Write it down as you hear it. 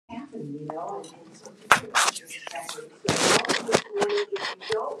you know, and so just to understand it. So this morning, if you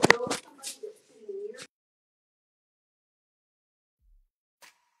don't know somebody that's sitting near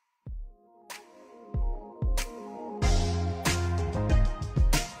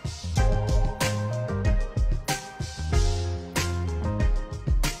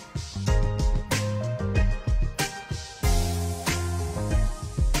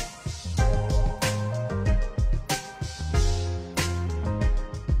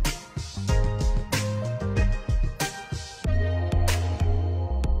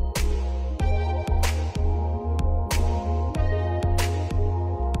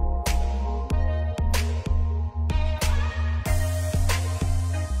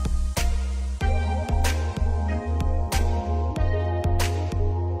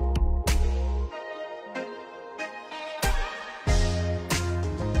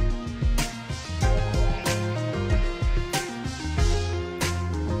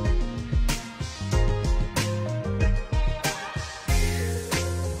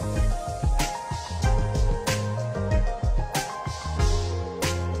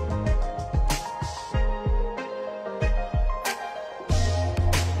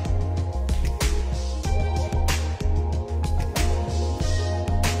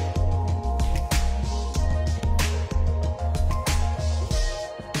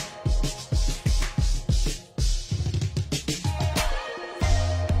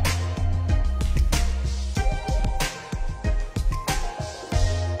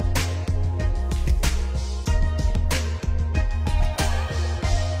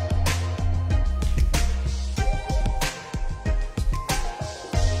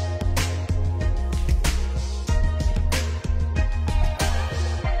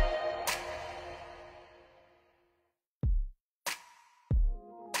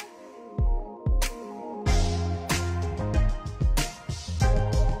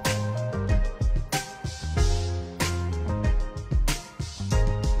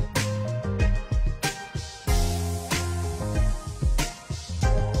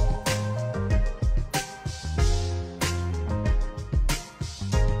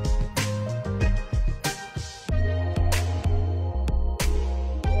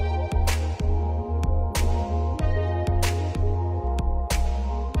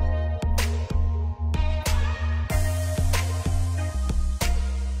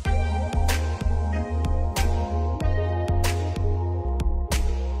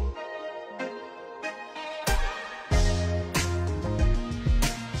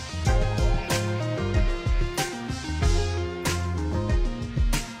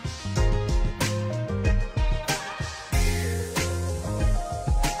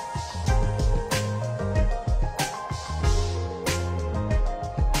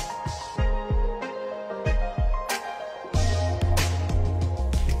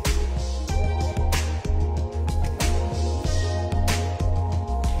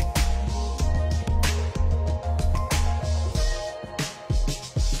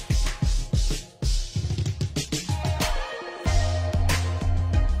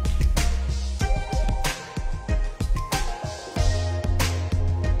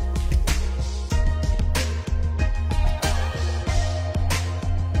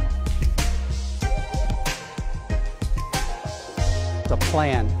the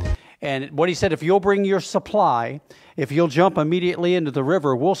plan. And what he said, if you'll bring your supply, if you'll jump immediately into the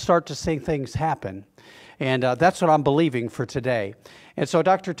river, we'll start to see things happen. And that's what I'm believing for today. And so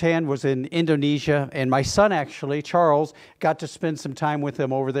Dr. Tan was in Indonesia, and my son actually, Charles, got to spend some time with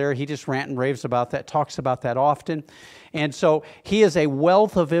him over there. He just rants and raves about that, talks about that often. And so he is a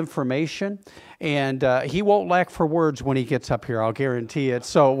wealth of information, and he won't lack for words when he gets up here, I'll guarantee it.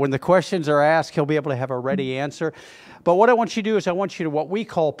 So when the questions are asked, he'll be able to have a ready answer. But what I want you to do is I want you to what we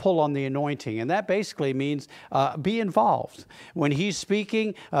call pull on the anointing. And that basically means be involved. When he's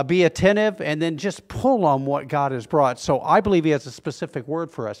speaking, be attentive, and then just pull on what God has brought. So I believe he has a specific word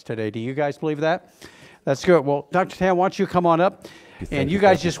for us today. Do you guys believe that? That's good. Well, Dr. Tan, why don't you come on up? And you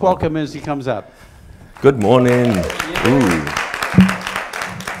guys just welcome him as he comes up. Good morning. Ooh.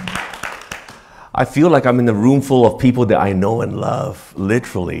 I feel like I'm in a room full of people that I know and love,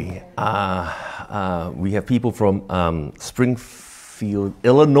 literally. We have people from Springfield,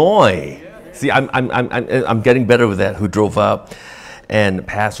 Illinois. See, I'm getting better with that. Who drove up, and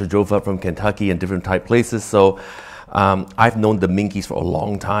Pastor drove up from Kentucky and different type places. So I've known the Minkies for a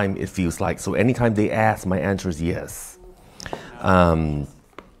long time. It feels like so. Anytime they ask, my answer is yes.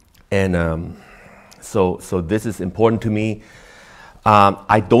 So this is important to me.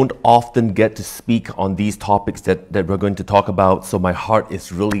 I don't often get to speak on these topics that we're going to talk about, so my heart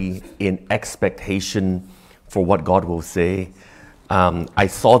is really in expectation for what God will say. I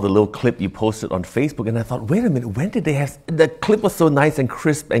saw the little clip you posted on Facebook, and I thought, wait a minute, when did they have, the clip was so nice and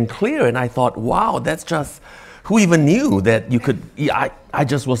crisp and clear, and I thought, wow, that's just, who even knew that you could, I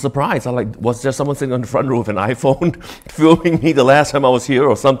just was surprised. I like, was there someone sitting on the front row with an iPhone filming me the last time I was here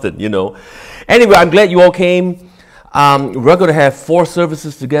or something, you know. Anyway, I'm glad you all came. We're going to have 4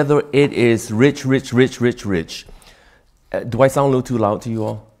 services together. It is rich, rich, rich, rich, rich. Do I sound a little too loud to you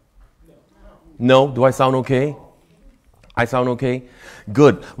all? No? Do I sound okay? I sound okay?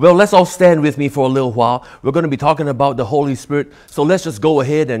 Good. Well, let's all stand with me for a little while. We're going to be talking about the Holy Spirit. So let's just go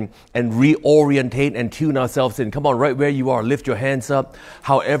ahead and reorientate and tune ourselves in. Come on, right where you are, lift your hands up,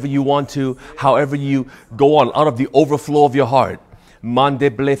 however you want to, however you go on, out of the overflow of your heart. Mande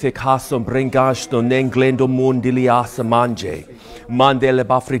bleficasom bringasto nenglendo mundiliasa manje. Mande le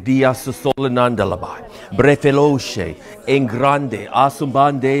bafridias solenandalabai. Brefeloshe, en grande,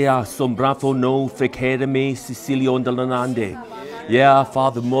 asumbandea, sombrafo no fecedeme, Sicilion delanande. Yeah,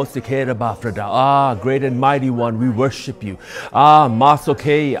 Father, Mosekera Bafrada. Ah, great and mighty one, we worship you. Ah,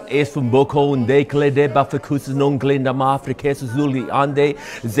 Masoke, Esumboko, Ndekle de Bafakus non glenda mafrikes Zuli ande,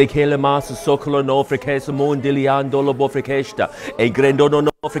 Zekele Mas Sokolo no frikes Mondiliandolo Bofrikesta, a Grendono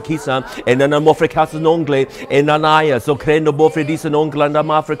no frikisa, and an Amofricas nongle, and Anaya, so Crendo Bofridis and Onglanda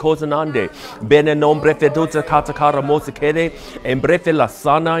Mafricos and Ande, Bene nombre feduta Katakara Mosekere, and Brefela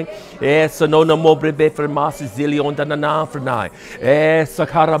Sanai, Sonona Mobre Befremas Zilion Danana Frenai.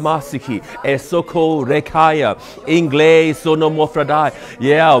 Sakaramasiki, Soko Rekaya, Ingle Sonomofradai,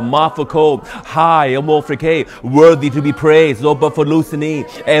 yeah, Mafoko, High, Omofrike, worthy to be praised, Oba for Lucini,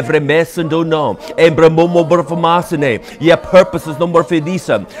 Every Messendono, Embramomo Borfamasine, yeah, purposes no more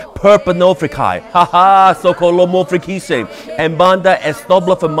fedisa, Purpa no Frikai, haha, Soko Lomofrikise, and Banda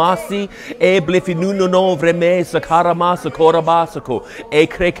Estobla Famasi, Eblefinuno no Vreme, Sakaramasa, Korabasako,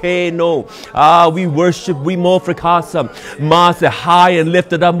 Ekreke no, we worship, we mofrikasa, Mas high and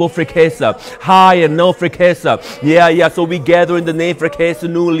lifted up, Mofrikesa, high and no frikesa. Yeah, so we gather in the name Frikesa,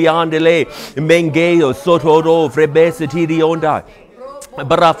 Nuliandele, Mengeo, Sotoro, Frebesa, Tidionda.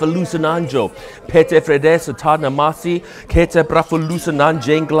 Brafalusananjo, Pete Fredesa Tanamasi, Kete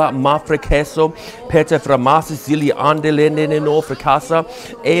Brafalusananjengla, Mafrekeso, Pete Framasi, Zili Andelene no Fricasa,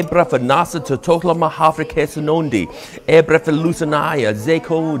 Ebra Fanasa Totokla Mahafrikesa Nondi, Ebra Falusanaya,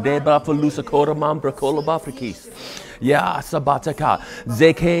 Zeko, Debra Falusakora Mambra Kolobafrikis. Yeah, Sabataka,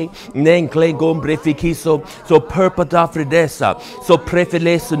 Zeke, Nenkle Gombrefikiso, so Purpada Fridesa, so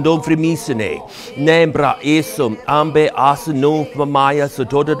Prefiles and Don Frimisine, Nembra Esum, Ambe Asano Mamaya, so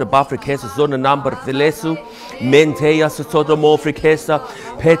Doda the Bafrikesa, Zona number Filesu, Mentea, so Toto Mofrikesa,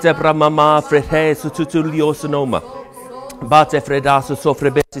 Petebra Mama, Frehes, Tutulio Sonoma, Bate Fredaso, so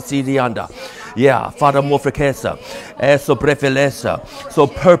Frebesi Sidianda. Yeah, Father Mofrikesa, so Prefilesa, so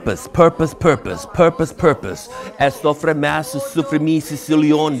purpose, as Sofremas, Sufremi,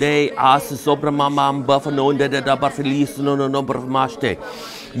 Sicilion de, As Sobramam, Buffano, de Barfilis, no number of Maste.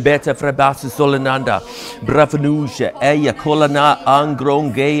 Beta Frebas Solenanda, Brafanuja, Eya Colana,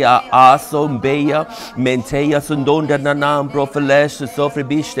 Angrongea, Asombeya, Mentea Sundonda Nanam, Profilesh,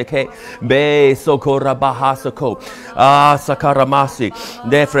 Sofribishteke, Be Sokora Bahasako, Sakaramasi,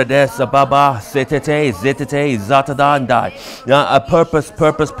 Nefredesa Baba, Zetete, Zatadandai, a purpose.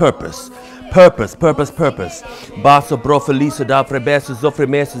 Baso Brofelisa da Frebesa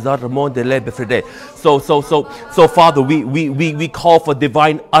Zofremesis Armonde Lebefrede. So Father, we call for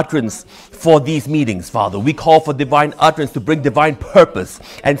divine utterance for these meetings, Father. We call for divine utterance to bring divine purpose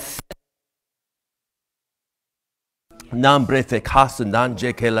and Nambrefe Kasan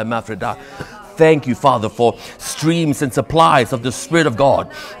Nanjekela Mafreda. Thank you, Father, for streams and supplies of the Spirit of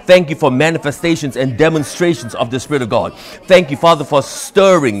God. Thank you for manifestations and demonstrations of the Spirit of God. Thank you, Father, for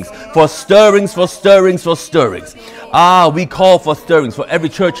stirrings. We call for stirrings for every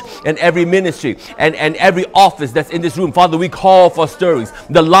church and every ministry and every office that's in this room. Father, we call for stirrings.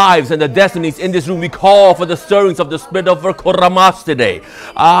 The lives and the destinies in this room, we call for the stirrings of the Spirit of Koramas today.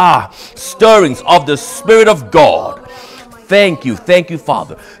 Stirrings of the Spirit of God. Thank you,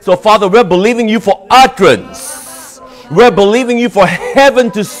 Father. So, Father, we're believing you for utterance. We're believing you for heaven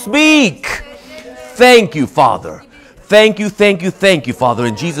to speak. Thank you, Father. Thank you, Father.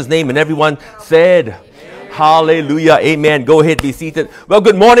 In Jesus' name, and everyone said, hallelujah, amen. Go ahead, be seated. Well,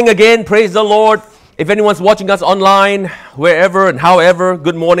 good morning again. Praise the Lord. If anyone's watching us online, wherever and however,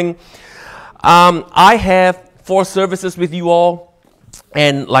 good morning. I have 4 services with you all.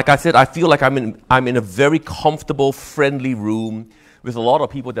 And like I said, I feel like I'm in a very comfortable, friendly room with a lot of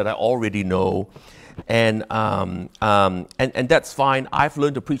people that I already know, and that's fine. I've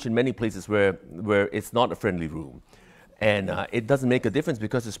learned to preach in many places where it's not a friendly room, And it doesn't make a difference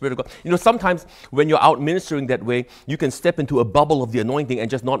because the Spirit of God, sometimes when you're out ministering that way, you can step into a bubble of the anointing and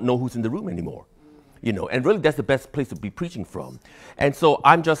just not know who's in the room anymore. And really that's the best place to be preaching from. And so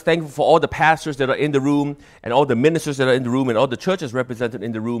I'm just thankful for all the pastors that are in the room and all the ministers that are in the room and all the churches represented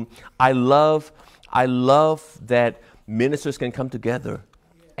in the room. I love that ministers can come together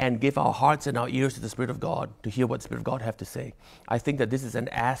and give our hearts and our ears to the Spirit of God to hear what the Spirit of God have to say. I think that this is an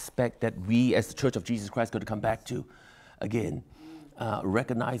aspect that we as the Church of Jesus Christ got to come back to again,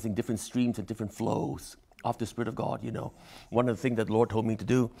 recognizing different streams and different flows of the Spirit of God. One of the things that the Lord told me to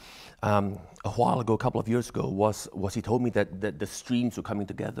do a while ago, a couple of years ago, was He told me that the streams were coming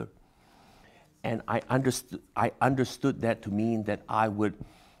together, and I understood that to mean that I would,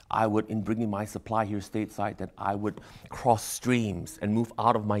 in bringing my supply here stateside, that I would cross streams and move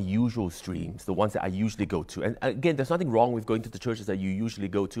out of my usual streams, the ones that I usually go to. And again, there's nothing wrong with going to the churches that you usually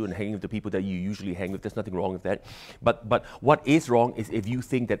go to and hanging with the people that you usually hang with. There's nothing wrong with that. But what is wrong is if you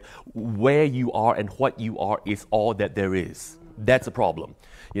think that where you are and what you are is all that there is. That's a problem.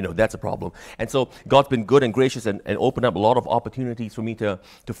 That's a problem. And so God's been good and gracious and opened up a lot of opportunities for me to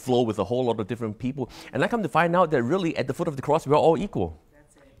flow with a whole lot of different people. And I come to find out that really at the foot of the cross, we're all equal.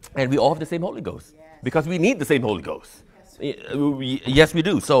 And we all have the same Holy Ghost, because we need the same Holy Ghost. Yes, we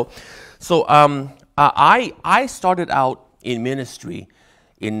do. So I started out in ministry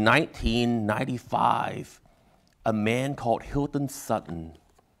in 1995. A man called Hilton Sutton,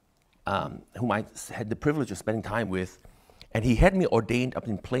 whom I had the privilege of spending time with, and he had me ordained up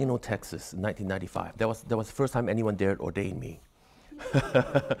in Plano, Texas, in 1995. That was the first time anyone dared ordain me.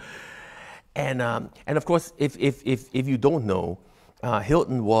 And of course, if you don't know,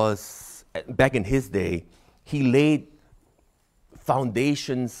 Hilton was, back in his day, he laid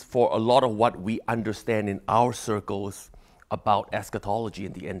foundations for a lot of what we understand in our circles about eschatology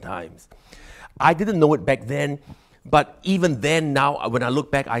in the end times. I didn't know it back then, but even then now, when I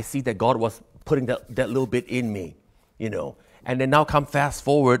look back, I see that God was putting that little bit in me, And then now come fast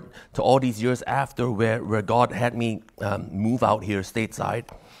forward to all these years after where God had me move out here stateside.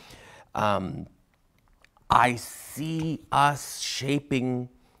 I see us shaping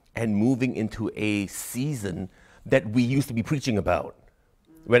and moving into a season that we used to be preaching about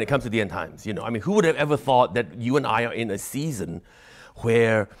when it comes to the end times. Who would have ever thought that you and I are in a season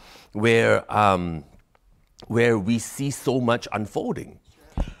where we see so much unfolding?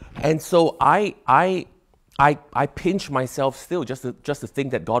 And so I pinch myself still just to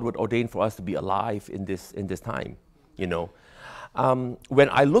think that God would ordain for us to be alive in this time. When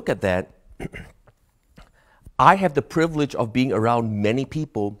I look at that, I have the privilege of being around many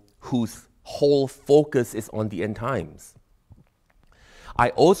people whose whole focus is on the end times. I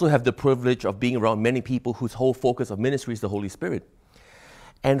also have the privilege of being around many people whose whole focus of ministry is the Holy Spirit.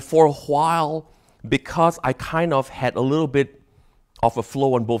 And for a while, because I kind of had a little bit of a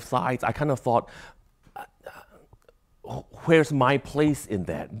flow on both sides, I kind of thought, where's my place in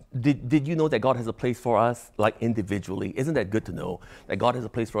that? Did you know that God has a place for us, like individually? Isn't that good to know that God has a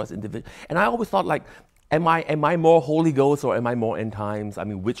place for us individually? And I always thought, like, am I more Holy Ghost or am I more end times?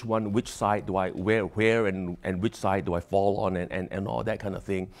 Which side do I, where and which side do I fall on and all that kind of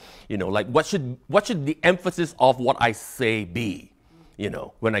thing? What should the emphasis of what I say be,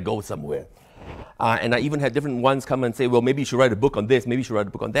 when I go somewhere? And I even had different ones come and say, well, maybe you should write a book on this, maybe you should write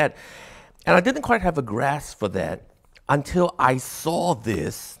a book on that. And I didn't quite have a grasp for that until I saw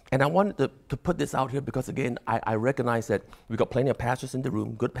this. And I wanted to put this out here because, again, I recognize that we've got plenty of pastors in the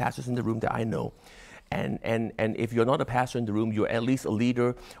room, good pastors in the room that I know. And if you're not a pastor in the room, you're at least a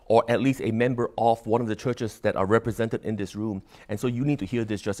leader or at least a member of one of the churches that are represented in this room. And so you need to hear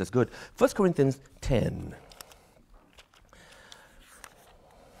this just as good. 1 Corinthians 10.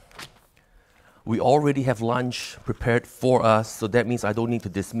 We already have lunch prepared for us, so that means I don't need to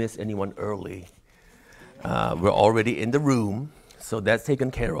dismiss anyone early. We're already in the room, so that's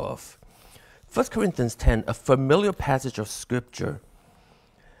taken care of. 1 Corinthians 10, a familiar passage of Scripture.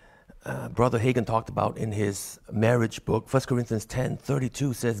 Brother Hagin talked about in his marriage book. 1 Corinthians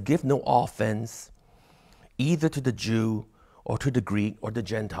 10:32 says, give no offense either to the Jew or to the Greek or the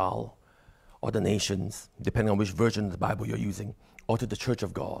Gentile or the nations, depending on which version of the Bible you're using, or to the church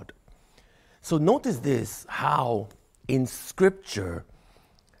of God. So notice this, how in Scripture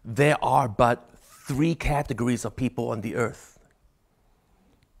there are but 3 categories of people on the earth.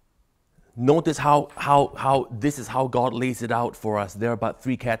 Notice how this is how God lays it out for us. There are about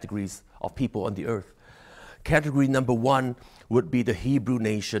 3 categories of people on the earth. Category number 1 would be the Hebrew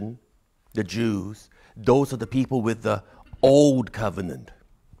nation, the Jews. Those are the people with the old covenant.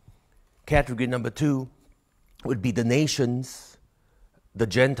 Category number 2 would be the nations, the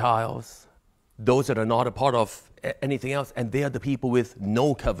Gentiles, those that are not a part of anything else, and they are the people with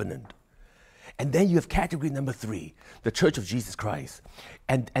no covenant. And then you have category number 3, the Church of Jesus Christ.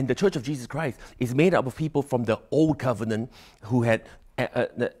 And the Church of Jesus Christ is made up of people from the old covenant who had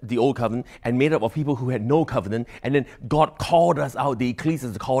the old covenant, and made up of people who had no covenant. And then God called us out, the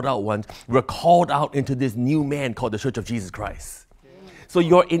ecclesias, the called out ones, were called out into this new man called the Church of Jesus Christ. So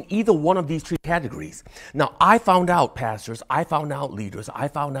you're in either one of these 3 categories. Now, I found out, pastors, I found out leaders, I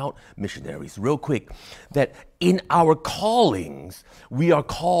found out missionaries, real quick, that in our callings, we are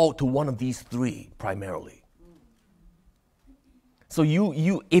called to one of these 3 primarily. So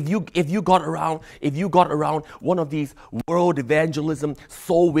if you got around one of these world evangelism,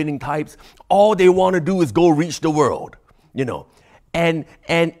 soul winning types, all they want to do is go reach the world, you know. And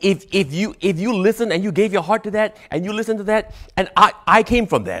if you listen and you gave your heart to that and you listen to that, and I came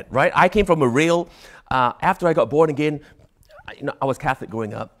from that, right? I came from a real, after I got born again, I was Catholic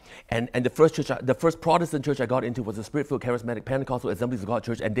growing up, and the first Protestant church I got into was the Spirit-filled Charismatic Pentecostal Assemblies of God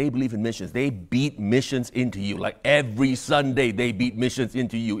Church, and they believe in missions. They beat missions into you. Like every Sunday, they beat missions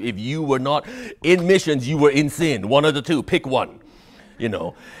into you. If you were not in missions, you were in sin. One of the two, pick one, you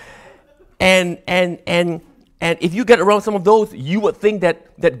know. And if you get around some of those, you would think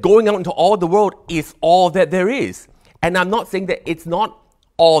that going out into all the world is all that there is. And I'm not saying that it's not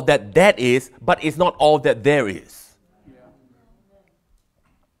all that is, but it's not all that there is.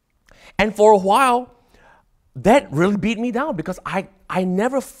 And for a while, that really beat me down because I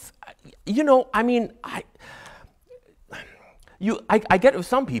never, I get with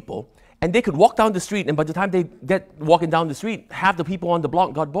some people, and they could walk down the street, and by the time they get walking down the street, half the people on the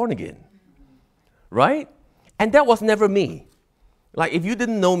block got born again. Right? And that was never me. Like, if you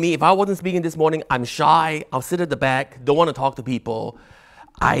didn't know me, if I wasn't speaking this morning, I'm shy, I'll sit at the back, don't want to talk to people.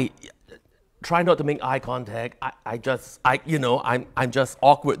 I try not to make eye contact. I'm just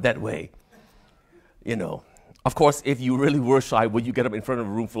awkward that way. You know. Of course, if you really were shy, would you get up in front of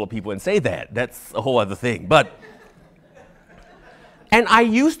a room full of people and say that? That's a whole other thing. And I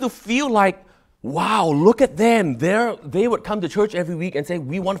used to feel like, wow, look at them. They would come to church every week and say,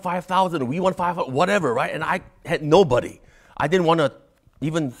 we want 5,000, or we want 500, whatever, right? And I had nobody. I didn't want to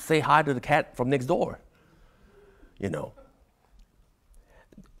even say hi to the cat from next door. You know.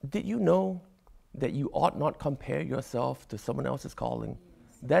 Did you know that you ought not compare yourself to someone else's calling?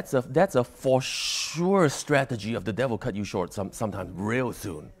 That's a for sure strategy of the devil cut you short sometimes real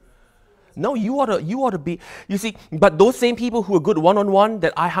soon. No, you ought to be, you see, but those same people who are good one-on-one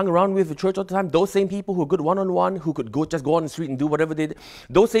that I hung around with at church all the time, those same people who are good one-on-one, who could just go on the street and do whatever they did,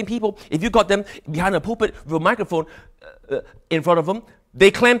 those same people, if you got them behind a pulpit with a microphone in front of them,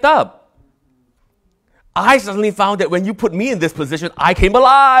 they clamped up. I suddenly found that when you put me in this position, I came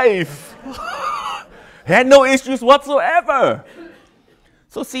alive. Had no issues whatsoever.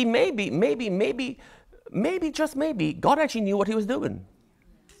 So see, maybe, just maybe, God actually knew what he was doing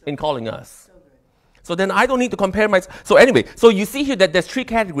in calling us. So then I don't need to compare myself. So anyway, so you see here that there's 3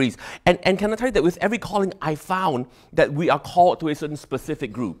 categories. And can I tell you that with every calling, I found that we are called to a certain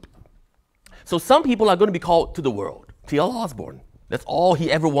specific group. So some people are going to be called to the world. T.L. Osborne. That's all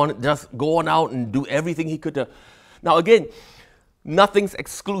he ever wanted, just go on out and do everything he could to. Now again, nothing's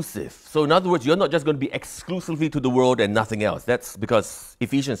exclusive. So in other words, you're not just going to be exclusively to the world and nothing else. That's because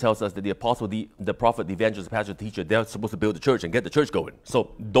Ephesians tells us that the apostle, the prophet, the evangelist, the pastor, the teacher, they're supposed to build the church and get the church going.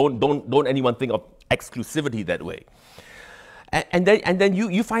 So don't anyone think of exclusivity that way. And then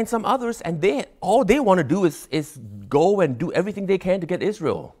you find some others, and all they want to do is go and do everything they can to get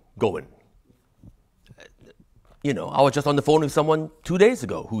Israel going. You know, I was just on the phone with someone 2 days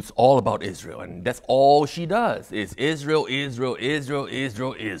ago who's all about Israel, and that's all she does is Israel, Israel, Israel,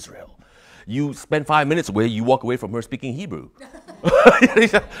 Israel, Israel. You spend 5 minutes where you walk away from her speaking Hebrew.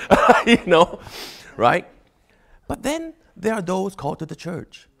 You know, right? But then there are those called to the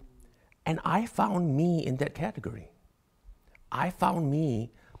church. And I found me in that category. I found me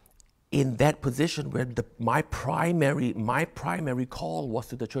in that position where my primary call was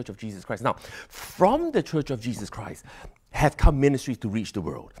to the Church of Jesus Christ. Now, from the Church of Jesus Christ have come ministries to reach the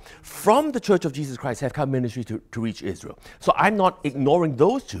world. From the Church of Jesus Christ have come ministries to reach Israel. So I'm not ignoring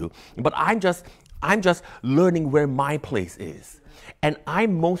those two, but I'm just learning where my place is. And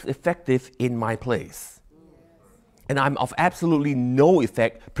I'm most effective in my place. And I'm of absolutely no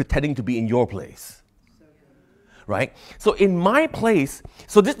effect pretending to be in your place. Right? So in my place,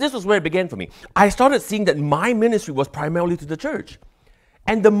 so this was where it began for me. I started seeing that my ministry was primarily to the church.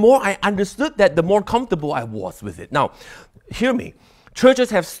 And the more I understood that, the more comfortable I was with it. Now, hear me. Churches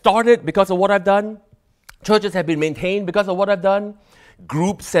have started because of what I've done. Churches have been maintained because of what I've done.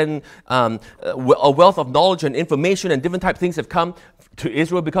 groups and a wealth of knowledge and information and different type of things have come to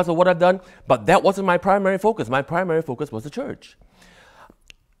Israel because of what I've done. But that wasn't my primary focus. My primary focus was the church.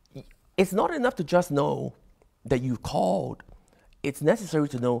 It's not enough to just know that you've called. It's necessary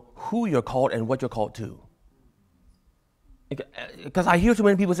to know who you're called and what you're called to. Because I hear too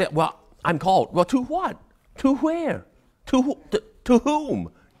many people say, well, I'm called. Well, to what? To where? To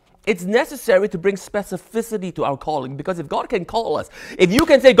whom? It's necessary to bring specificity to our calling, because if God can call us, if you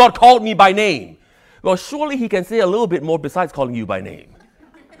can say, God called me by name, well, surely he can say a little bit more besides calling you by name.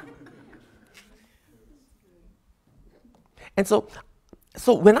 And so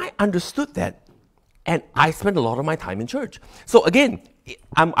when I understood that, and I spent a lot of my time in church. So again,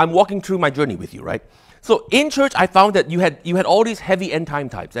 I'm walking through my journey with you, right? So in church, I found that you had all these heavy end time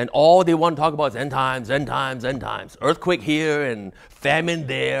types, and all they want to talk about is end times, end times, end times. Earthquake here and famine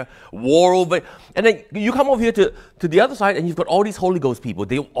there, war over. And then you come over here to the other side, and you've got all these Holy Ghost people.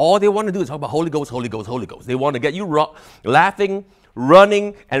 All they want to do is talk about Holy Ghost, Holy Ghost, Holy Ghost. They want to get you laughing,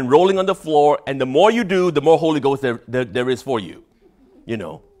 running, and rolling on the floor. And the more you do, the more Holy Ghost there is for you, you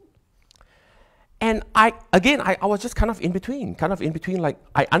know. And I was just kind of in between, like,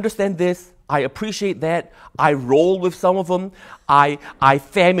 I understand this, I appreciate that, I roll with some of them, I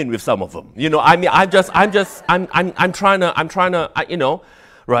famine with some of them. You know, I mean, I'm trying to, you know,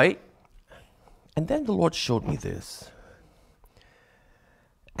 right? And then the Lord showed me this.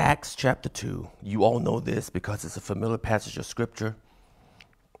 Acts chapter 2. You all know this because it's a familiar passage of scripture.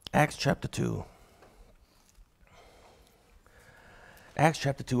 Acts chapter 2. Acts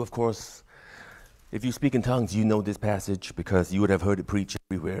chapter 2, of course. If you speak in tongues, you know this passage because you would have heard it preached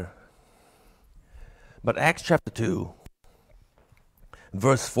everywhere. But Acts chapter 2,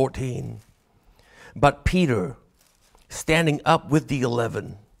 verse 14. But Peter, standing up with the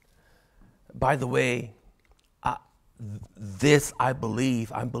 11. By the way, this I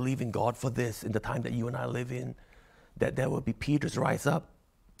believe. I'm believing God for this in the time that you and I live in. That there will be Peter's rise up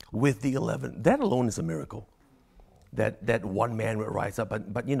with the 11. That alone is a miracle. That one man will rise up.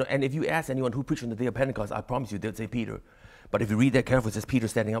 But you know, and if you ask anyone who preached on the day of Pentecost, I promise you they'll say Peter. But if you read that carefully, it says Peter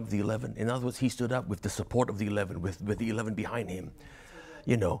standing up with the 11. In other words, he stood up with the support of the 11, with the 11 behind him.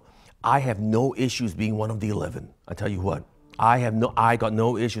 You know, I have no issues being one of the 11. I tell you what, I got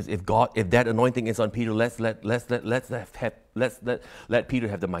no issues. If that anointing is on Peter, let's let Peter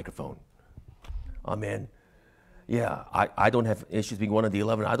have the microphone. Amen. Yeah, I don't have issues being one of the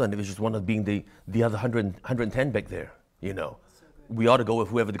 11. I don't have issues one of being the other 110 back there, you know. We ought to go with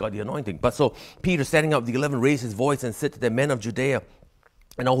whoever got the anointing. But so Peter, standing up with the 11, raised his voice and said to the men of Judea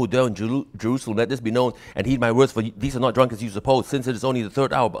and all who dwell in Jerusalem, let this be known and heed my words, for these are not drunk as you suppose, since it is only the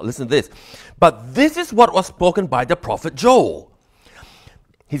third hour. But listen to this. But this is what was spoken by the prophet Joel.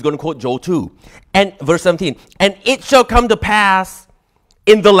 He's going to quote Joel 2. And verse 17. And it shall come to pass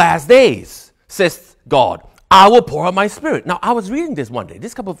in the last days, says God, I will pour out my spirit. Now, I was reading this one day,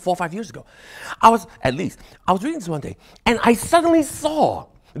 this couple of 4 or 5 years ago. I was reading this one day, and I suddenly saw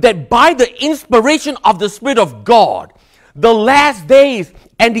that by the inspiration of the Spirit of God, the last days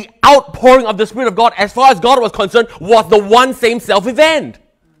and the outpouring of the Spirit of God, as far as God was concerned, was the one same self-event.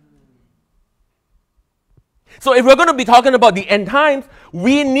 So if we're going to be talking about the end times,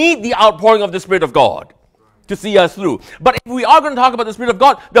 we need the outpouring of the Spirit of God to see us through. But if we are going to talk about the Spirit of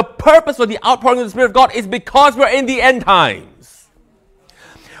God, the purpose for the outpouring of the Spirit of God is because we're in the end times.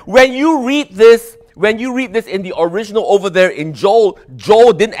 When you read this in the original over there in Joel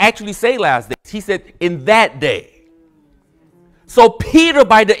didn't actually say last days. He said in that day. So Peter,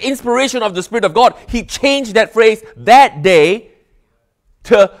 by the inspiration of the Spirit of God, he changed that phrase, that day,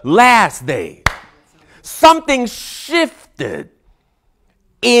 to last day. Something shifted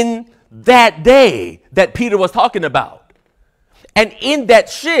in that day that Peter was talking about. And in that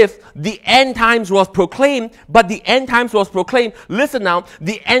shift, the end times was proclaimed, but the end times was proclaimed, listen now,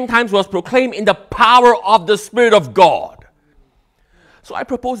 the end times was proclaimed in the power of the Spirit of God. So I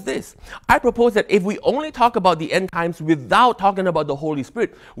propose this. I propose that if we only talk about the end times without talking about the Holy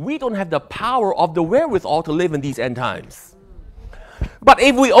Spirit, we don't have the power of the wherewithal to live in these end times. But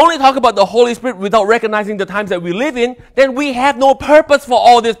if we only talk about the Holy Spirit without recognizing the times that we live in, then we have no purpose for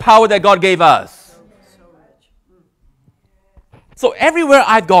all this power that God gave us. So everywhere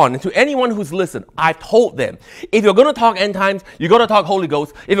I've gone, and to anyone who's listened, I've told them, if you're going to talk end times, you got to talk Holy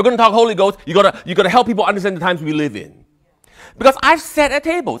Ghost. If you're going to talk Holy Ghost, you got to help people understand the times we live in. Because I've sat at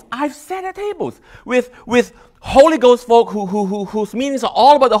tables with Holy Ghost folk whose meetings are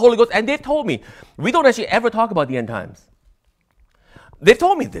all about the Holy Ghost, and they've told me, we don't actually ever talk about the end times. They've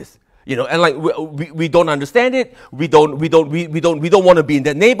told me this. You know, and like we don't understand it. We don't want to be in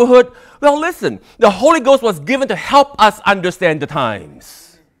that neighborhood. Well, listen, the Holy Ghost was given to help us understand the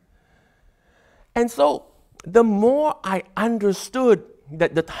times. And so the more I understood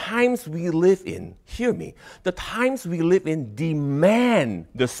that the times we live in, hear me, the times we live in demand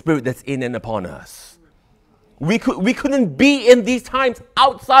the Spirit that's in and upon us. We couldn't be in these times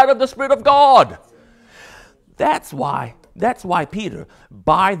outside of the Spirit of God. That's why Peter,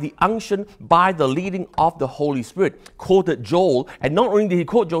 by the unction, by the leading of the Holy Spirit, quoted Joel. And not only did he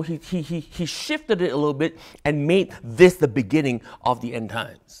quote Joel, he shifted it a little bit and made this the beginning of the end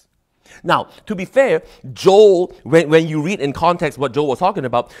times. Now, to be fair, Joel, when you read in context what Joel was talking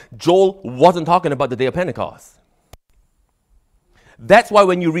about, Joel wasn't talking about the day of Pentecost. That's why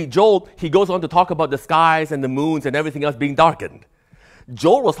when you read Joel, he goes on to talk about the skies and the moons and everything else being darkened.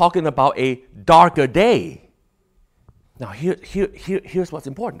 Joel was talking about a darker day. Now, here's what's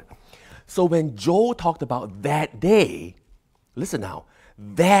important. So when Joel talked about that day, listen now,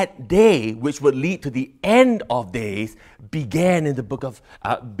 that day which would lead to the end of days began in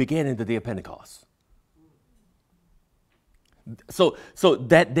the day of Pentecost. So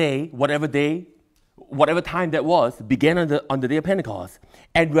that day, whatever time that was, began on the day of Pentecost.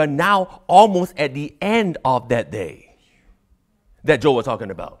 And we're now almost at the end of that day that Joel was talking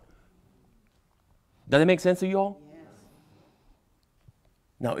about. Does that make sense to you all?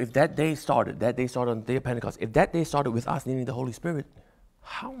 Now, if that day started on the day of Pentecost, if that day started with us needing the Holy Spirit,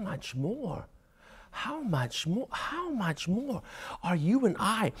 how much more are you and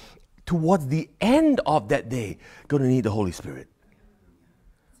I, towards the end of that day, going to need the Holy Spirit?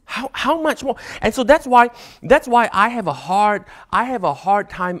 How much more? And so that's why I have a hard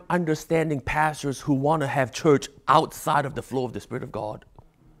time understanding pastors who want to have church outside of the flow of the Spirit of God.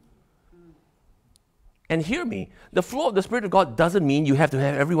 And hear me, the flow of the Spirit of God doesn't mean you have to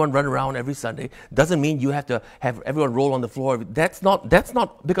have everyone run around every Sunday. Doesn't mean you have to have everyone roll on the floor. That's not,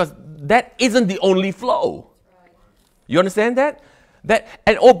 because that isn't the only flow. You understand that?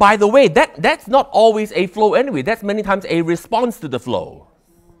 And oh, by the way, that's not always a flow anyway. That's many times a response to the flow.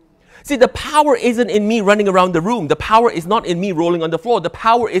 See, the power isn't in me running around the room. The power is not in me rolling on the floor. The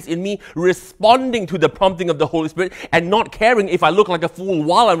power is in me responding to the prompting of the Holy Spirit and not caring if I look like a fool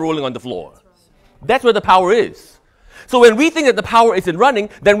while I'm rolling on the floor. That's where the power is. So when we think that the power is in running,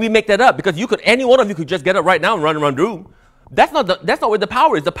 then we make that up, because any one of you could just get up right now and run around the room. That's not where the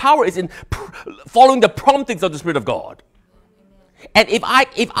power is. The power is in following the promptings of the Spirit of God. And if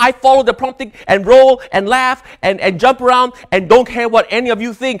I follow the prompting and roll and laugh and jump around and don't care what any of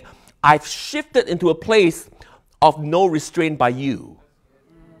you think, I've shifted into a place of no restraint by you.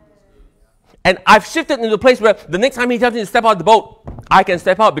 And I've shifted into a place where the next time he tells me to step out of the boat, I can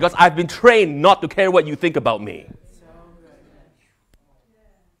step out because I've been trained not to care what you think about me.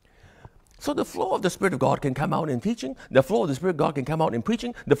 So the flow of the Spirit of God can come out in teaching. The flow of the Spirit of God can come out in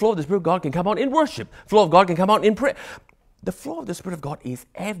preaching. The flow of the Spirit of God can come out in worship. The flow of God can come out in prayer. The flow of the Spirit of God is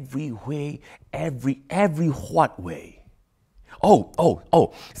every way, every what way.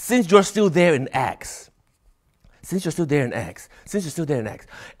 Oh, since you're still there in Acts,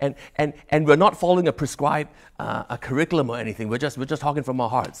 and we're not following a prescribed a curriculum or anything, we're just talking from our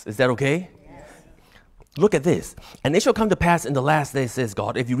hearts. Is that okay? Yes. Look at this. And it shall come to pass in the last days, says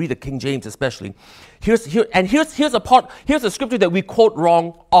God, if you read the King James especially. Here's a scripture that we quote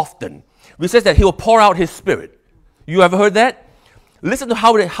wrong often. We says that he will pour out his Spirit. You ever heard that? Listen to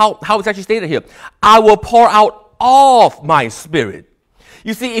how it's actually stated here. I will pour out of my Spirit.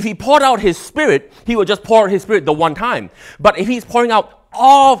 You see, if he poured out his Spirit, he would just pour out his Spirit the one time. But if he's pouring out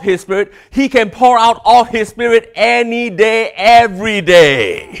of his Spirit, he can pour out of his Spirit any day, every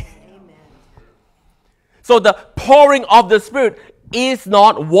day. Amen. So the pouring of the Spirit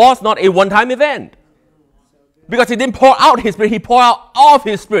was not a one-time event. Because he didn't pour out his Spirit, he poured out of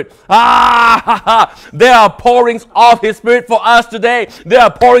his Spirit. There are pourings of his Spirit for us today. There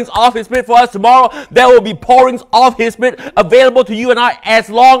are pourings of his Spirit for us tomorrow. There will be pourings of his Spirit available to you and I as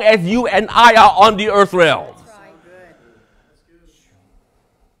long as you and I are on the earth realm.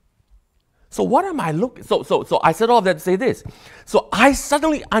 So what am I looking? So I said all of that to say this. So I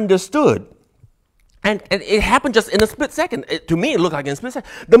suddenly understood. And it happened just in a split second. To me, it looked like in a split second.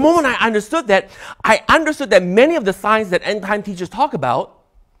 The moment I understood that many of the signs that end time teachers talk about,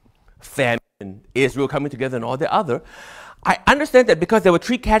 famine, Israel coming together and all the other, I understand that because there were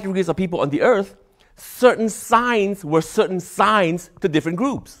three categories of people on the earth, certain signs were certain signs to different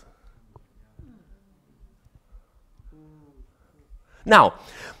groups. Now,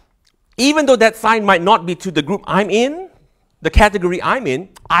 even though that sign might not be to the group I'm in, the category I'm in,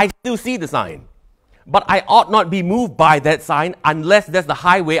 I still see the sign. but I ought not be moved by that sign unless that's the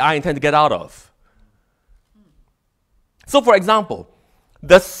highway I intend to get out of. So, for example,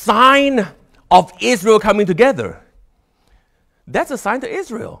 the sign of Israel coming together, that's a sign to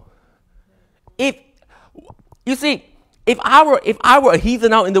Israel. If you see, if I were a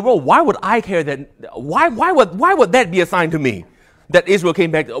heathen out in the world, why would I care that? Why would that be a sign to me that Israel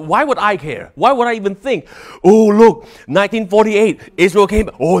came back? Why would I care? Why would I even think, oh look, 1948, Israel came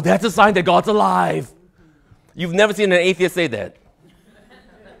back. Oh, that's a sign that God's alive. You've never seen an atheist say that,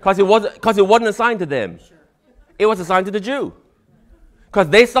 because it wasn't a sign to them. It was a sign to the Jew. Because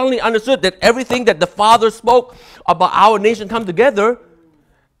they suddenly understood that everything that the Father spoke about our nation come together,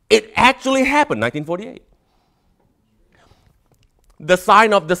 it actually happened, 1948. The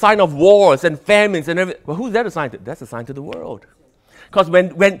sign of wars and famines and everything. Well, who's that a sign to? That's a sign to the world. Because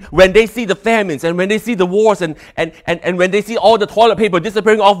when they see the famines and when they see the wars and when they see all the toilet paper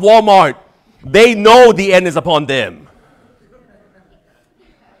disappearing off Walmart, they know the end is upon them.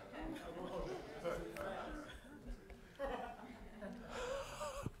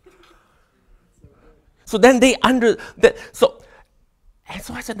 So then so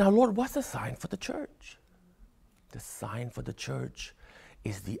I said, now Lord, what's the sign for the church? The sign for the church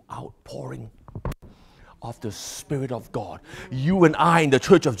is the outpouring of the Spirit of God. You and I in the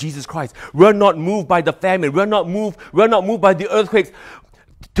Church of Jesus Christ, we're not moved by the famine. We're not moved by the earthquakes.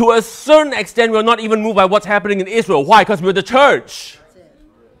 To a certain extent, we're not even moved by what's happening in Israel. Why? Because we're the church.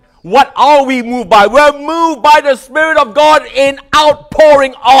 What are we moved by? We're moved by the Spirit of God in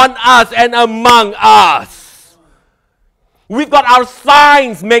outpouring on us and among us. We've got our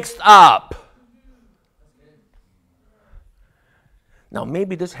signs mixed up. Now,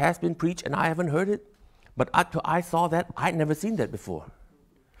 maybe this has been preached and I haven't heard it, but until I saw that, I'd never seen that before.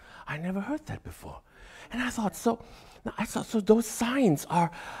 I never heard that before. And I thought, so those signs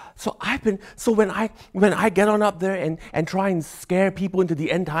are, so when I get on up there and try and scare people into the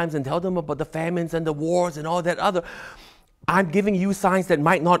end times and tell them about the famines and the wars and all that other, I'm giving you signs that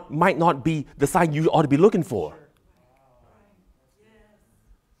might not be the sign you ought to be looking for.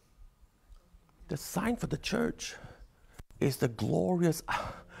 The sign for the church is the glorious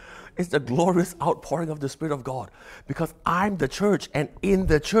outpouring of the Spirit of God. Because I'm the church, and in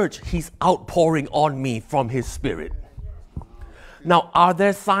the church, He's outpouring on me from His Spirit. Now, are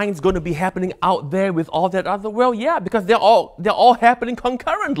there signs going to be happening out there with all that other? Well, yeah, because they're all happening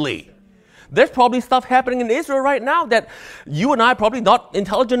concurrently. There's probably stuff happening in Israel right now that you and I are probably not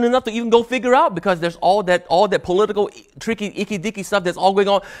intelligent enough to even go figure out, because there's all that political, tricky, icky-dicky stuff that's all going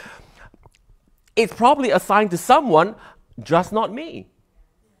on. It's probably a sign to someone, just not me.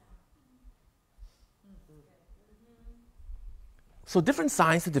 So different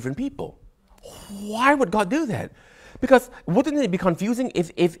signs to different people. Why would God do that? Because wouldn't it be confusing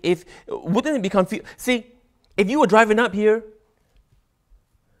wouldn't it be confusing? See, if you were driving up here,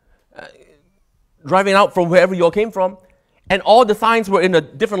 driving out from wherever you all came from, and all the signs were in a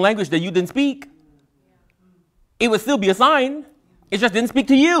different language that you didn't speak, it would still be a sign. It just didn't speak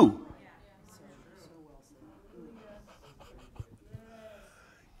to you.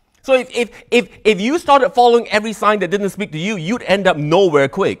 So if you started following every sign that didn't speak to you, you'd end up nowhere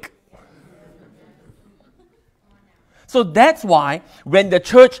quick. So that's why when the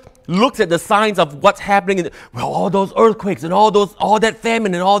church looks at the signs of what's happening, all those earthquakes and all that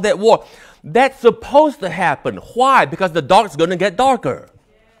famine and all that war, that's supposed to happen. Why? Because the dark's going to get darker.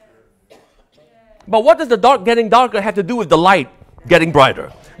 But what does the dark getting darker have to do with the light getting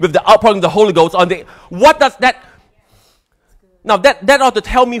brighter? With the outpouring of the Holy Ghost on the... What does that... Now that ought to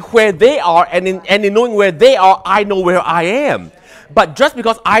tell me where they are, and in knowing where they are, I know where I am. But just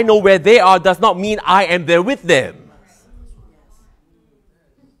because I know where they are does not mean I am there with them.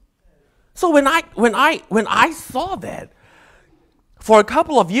 So when I saw that, for a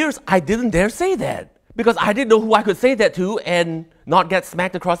couple of years, I didn't dare say that, because I didn't know who I could say that to and not get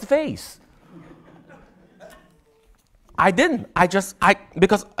smacked across the face. I didn't.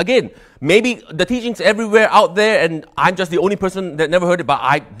 Because again, maybe the teaching's everywhere out there and I'm just the only person that never heard it, but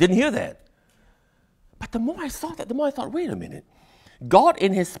I didn't hear that. But the more I saw that, the more I thought, wait a minute. God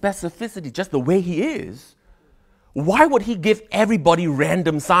in His specificity, just the way He is, why would He give everybody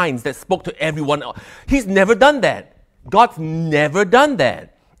random signs that spoke to everyone else? He's never done that. God's never done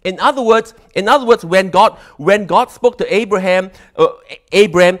that. In other words, when God spoke to Abraham to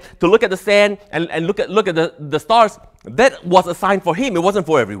look at the sand and look at the stars, that was a sign for him. It wasn't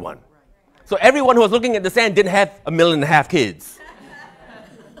for everyone. So everyone who was looking at the sand didn't have 1.5 million kids.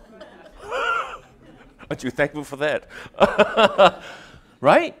 Aren't you thankful for that?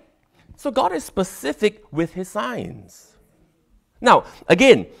 Right? So God is specific with His signs. Now,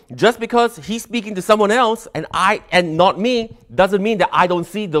 again, just because he's speaking to someone else and not me, doesn't mean that I don't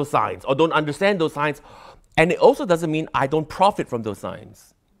see those signs or don't understand those signs. And it also doesn't mean I don't profit from those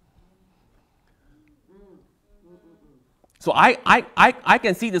signs. So I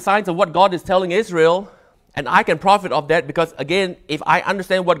can see the signs of what God is telling Israel, and I can profit of that because, again, if I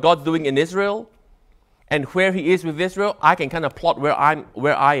understand what God's doing in Israel and where He is with Israel, I can kind of plot where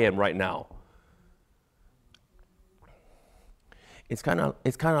I am right now. It's kind of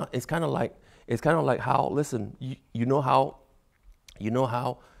like how, listen, you know how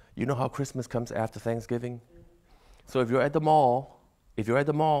Christmas comes after Thanksgiving? So if you're at the mall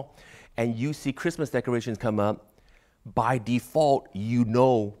and you see Christmas decorations come up, by default, you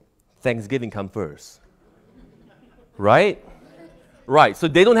know Thanksgiving comes first. Right? Right. So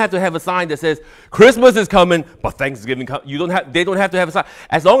they don't have to have a sign that says Christmas is coming, but Thanksgiving comes. They don't have to have a sign.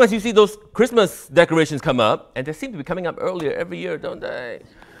 As long as you see those Christmas decorations come up, and they seem to be coming up earlier every year, don't they?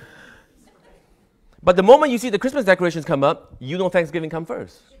 But the moment you see the Christmas decorations come up, you know Thanksgiving comes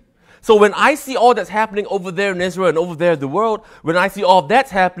first. So when I see all that's happening over there in Israel and over there in the world, when I see all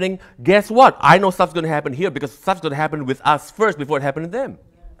that's happening, guess what? I know stuff's going to happen here because stuff's going to happen with us first before it happened to them.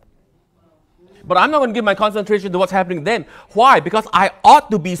 But I'm not going to give my concentration to what's happening to them. Why? Because I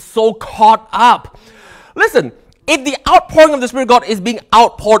ought to be so caught up. Listen, if the outpouring of the Spirit of God is being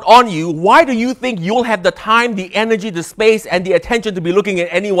outpoured on you, why do you think you'll have the time, the energy, the space, and the attention to be looking at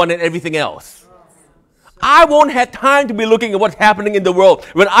anyone and everything else? I won't have time to be looking at what's happening in the world.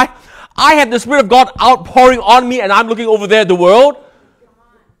 When I have the Spirit of God outpouring on me and I'm looking over there at the world,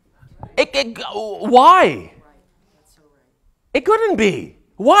 why? It couldn't be.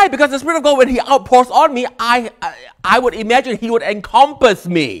 Why? Because the Spirit of God, when He outpours on me, I would imagine He would encompass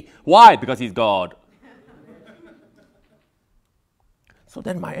me. Why? Because He's God. So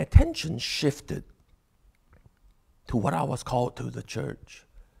then my attention shifted to what I was called to, the church,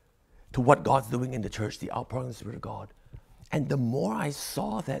 to what God's doing in the church, the outpouring of the Spirit of God. And the more I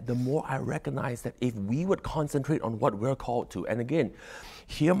saw that, the more I recognized that if we would concentrate on what we're called to, and again,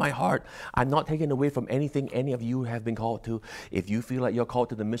 hear my heart, I'm not taking away from anything any of you have been called to. If you feel like you're called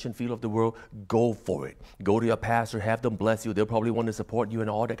to the mission field of the world, go for it. Go to your pastor, have them bless you. They'll probably want to support you and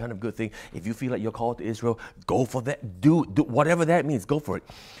all that kind of good thing. If you feel like you're called to Israel, go for that. Do whatever that means, go for it.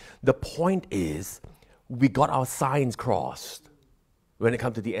 The point is, we got our signs crossed when it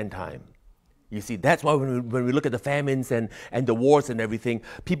comes to the end time. You see, that's why when we look at the famines and the wars and everything,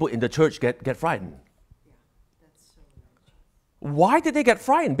 people in the church get frightened. Yeah, that's so right. Why did they get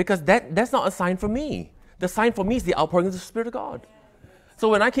frightened? Because that's not a sign for me. The sign for me is the outpouring of the Spirit of God. So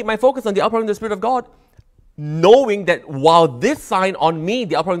when I keep my focus on the outpouring of the Spirit of God, knowing that while this sign on me,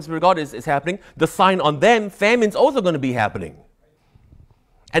 the outpouring of the Spirit of God is happening, the sign on them, famine's also going to be happening.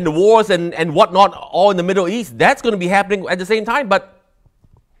 And the wars and whatnot all in the Middle East, that's going to be happening at the same time, but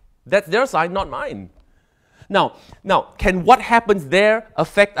that's their sign, not mine. Now, can what happens there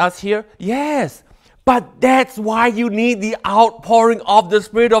affect us here? Yes. But that's why you need the outpouring of the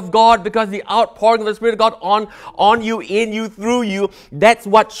Spirit of God, because the outpouring of the Spirit of God on you, in you, through you, that's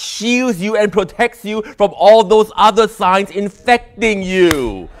what shields you and protects you from all those other signs infecting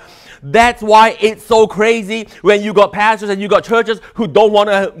you. That's why it's so crazy when you got pastors and you got churches who don't want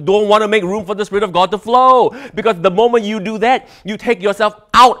to make room for the Spirit of God to flow. Because the moment you do that, you take yourself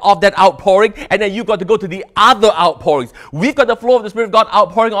out of that outpouring, and then you've got to go to the other outpourings. We've got the flow of the Spirit of God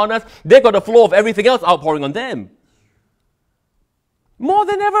outpouring on us. They've got the flow of everything else outpouring on them. More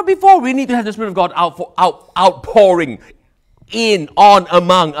than ever before, we need to have the Spirit of God outpouring on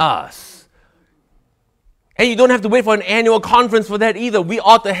among us. And you don't have to wait for an annual conference for that either. We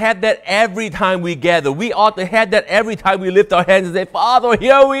ought to have that every time we gather. We ought to have that every time we lift our hands and say, Father,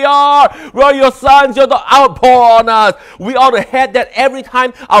 here we are. We're your sons. You're the outpour on us. We ought to have that every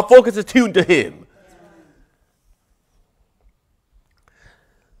time our focus is tuned to Him.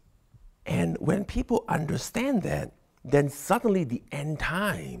 And when people understand that, then suddenly the end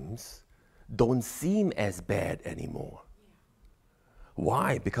times don't seem as bad anymore.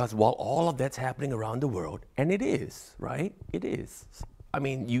 Why? Because while all of that's happening around the world, and it is, right? It is. I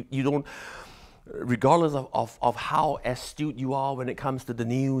mean, you don't, regardless of how astute you are when it comes to the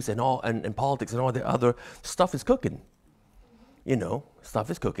news and all and politics and all the other stuff is cooking. You know, stuff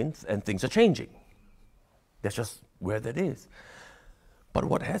is cooking and things are changing. That's just where that is. But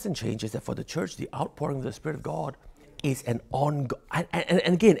what hasn't changed is that for the church, the outpouring of the Spirit of God is an ongoing,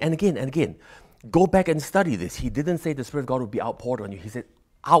 and again. Go back and study this. He didn't say the Spirit of God would be outpoured on you. He said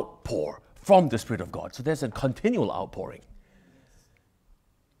outpour from the Spirit of God. So there's a continual outpouring.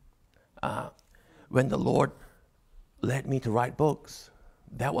 When the Lord led me to write books,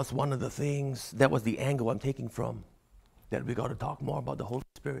 that was one of the things, that was the angle I'm taking from. that we got to talk more about the Holy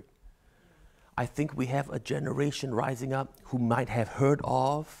Spirit. I think we have a generation rising up who might have heard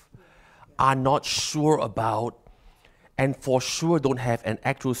of, are not sure about, and for sure don't have an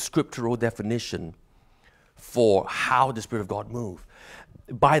actual scriptural definition for how the Spirit of God moves.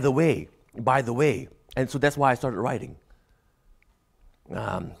 By the way, and so that's why I started writing.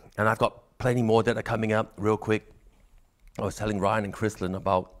 And I've got plenty more that are coming up real quick. I was telling Ryan and Chrislyn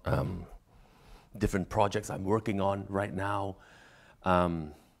about different projects I'm working on right now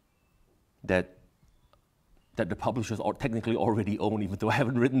that the publishers technically already own, even though I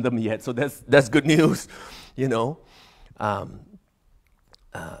haven't written them yet. So that's good news, you know. The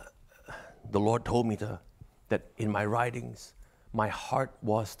Lord told me that in my writings, my heart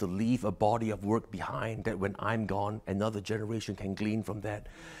was to leave a body of work behind that when I'm gone, another generation can glean from that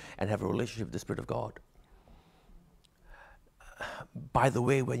and have a relationship with the Spirit of God. By the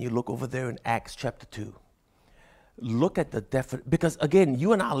way, when you look over there in Acts chapter 2, look at the because again,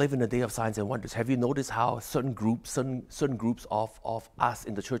 you and I live in a day of signs and wonders. Have you noticed how certain groups of us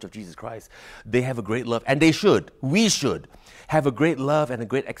in the Church of Jesus Christ, they have a great love, and we should have a great love and a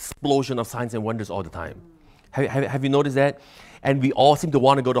great explosion of signs and wonders all the time. Have you noticed that? And we all seem to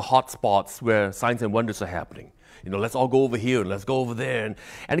want to go to hot spots where signs and wonders are happening. You know, let's all go over here and let's go over there.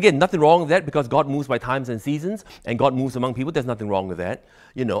 And again, nothing wrong with that, because God moves by times and seasons, and God moves among people. There's nothing wrong with that.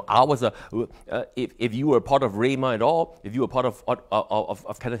 You know, if you were a part of Rhema at all, if you were part of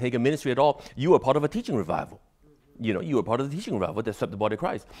Kenneth Hagin ministry at all, you were part of a teaching revival. You know, you were part of the teaching revival that swept the body of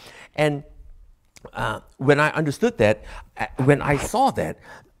Christ. And when I understood that, when I saw that,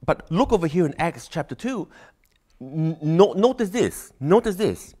 but look over here in Acts chapter 2, notice this,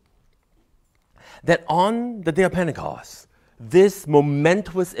 that on the day of Pentecost, this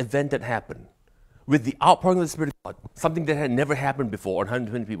momentous event that happened with the outpouring of the Spirit of God, something that had never happened before,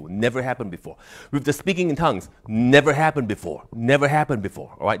 120 people, never happened before. With the speaking in tongues, never happened before,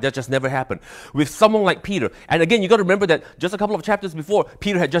 all right? That just never happened. With someone like Peter, and again, you got to remember that just a couple of chapters before,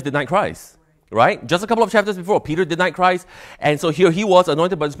 Peter had just denied Christ, right? Just a couple of chapters before, Peter denied Christ, and so here he was,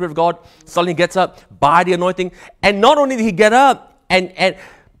 anointed by the Spirit of God, suddenly gets up by the anointing, and not only did he get up,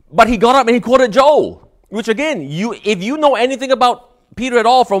 but he got up and he quoted Joel, which again, if you know anything about Peter at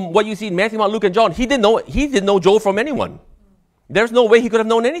all from what you see in Matthew, Mark, Luke, and John, he didn't know Joel from anyone. There's no way he could have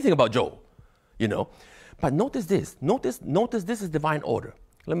known anything about Joel, you know. But notice this. Notice this is divine order.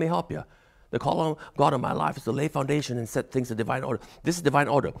 Let me help you. The call of God on my life is to lay foundation and set things in divine order. This is divine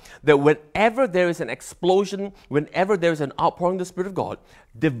order. That whenever there is an explosion, whenever there is an outpouring of the Spirit of God,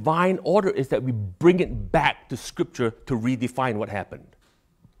 divine order is that we bring it back to Scripture to redefine what happened.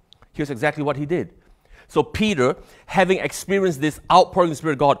 Here's exactly what he did. So Peter, having experienced this outpouring of the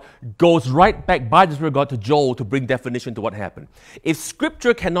Spirit of God, goes right back by the Spirit of God to Joel to bring definition to what happened. If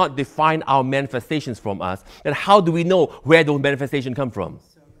Scripture cannot define our manifestations from us, then how do we know where those manifestations come from?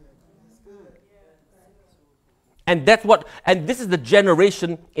 And this is the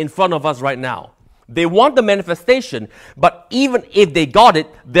generation in front of us right now. They want the manifestation, but even if they got it,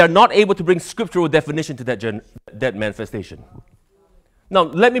 they're not able to bring scriptural definition to that manifestation. Now,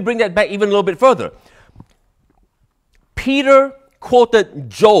 let me bring that back even a little bit further. Peter quoted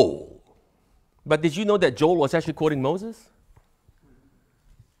Joel, but did you know that Joel was actually quoting Moses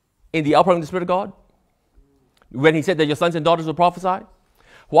in the outpouring of the Spirit of God? When he said that your sons and daughters will prophesy?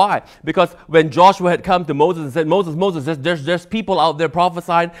 Why? Because when Joshua had come to Moses and said, Moses, there's people out there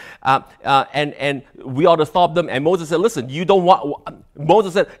prophesying, and we ought to stop them. And Moses said, listen, you don't want.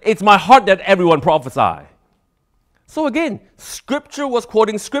 Moses said, it's my heart that everyone prophesy. So again, Scripture was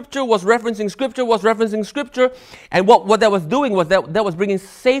quoting Scripture, was referencing Scripture, and what that was doing was that was bringing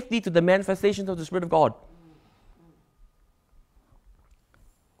safety to the manifestations of the Spirit of God.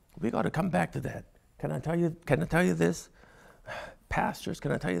 We got to come back to that. Can I tell you this? Pastors,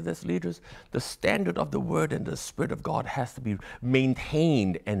 can I tell you this, leaders? The standard of the Word and the Spirit of God has to be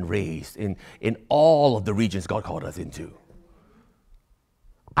maintained and raised in all of the regions God called us into.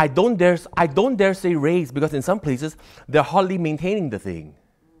 I don't dare say raised, because in some places they're hardly maintaining the thing.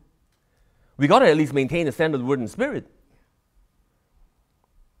 We got to at least maintain the standard of the Word and Spirit.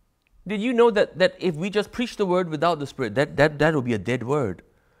 Did you know that if we just preach the Word without the Spirit, that will be a dead word?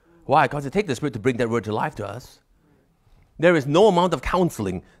 Why? Because it takes the Spirit to bring that Word to life to us. There is no amount of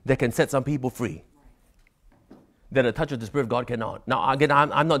counseling that can set some people free that a touch of the Spirit of God cannot. Now, again,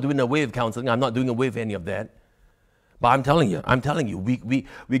 I'm not doing away with counseling. I'm not doing away with any of that. But I'm telling you,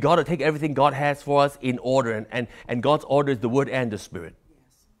 we got to take everything God has for us in order, and God's order is the Word and the Spirit. Yes.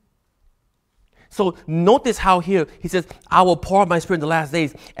 So notice how here he says, I will pour out my Spirit in the last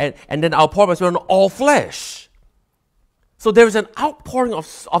days, and then I'll pour my Spirit on all flesh. So there is an outpouring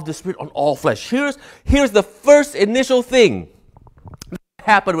of the Spirit on all flesh. Here's the first initial thing that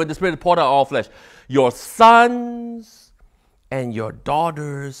happened when the Spirit poured out on all flesh. Your sons and your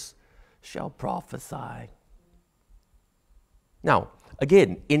daughters shall prophesy. Now,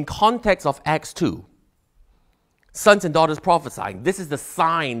 again, in context of Acts 2, sons and daughters prophesying, this is the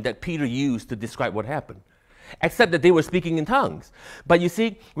sign that Peter used to describe what happened. Except that they were speaking in tongues. But you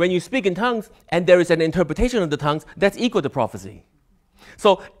see, when you speak in tongues and there is an interpretation of the tongues, that's equal to prophecy.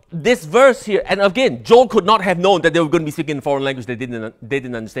 So this verse here, and again, Joel could not have known that they were going to be speaking in foreign language they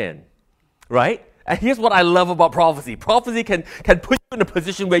didn't understand. Right? And here's what I love about prophecy. Prophecy can put you in a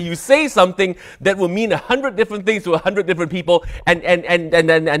position where you say something that will mean 100 different things to 100 different people, and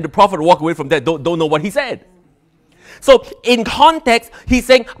the prophet will walk away from that, don't know what he said. So in context, he's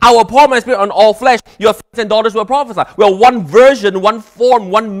saying, I will pour my Spirit on all flesh. Your sons and daughters will prophesy. Well, one version, one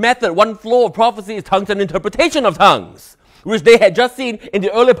form, one method, one flow of prophecy is tongues and interpretation of tongues, which they had just seen in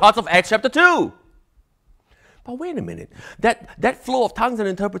the early parts of Acts chapter 2. But wait a minute. That flow of tongues and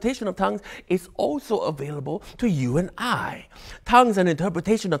interpretation of tongues is also available to you and I. Tongues and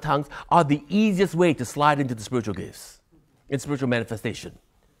interpretation of tongues are the easiest way to slide into the spiritual gifts, in spiritual manifestation.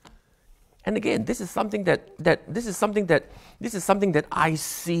 And again, this is something that I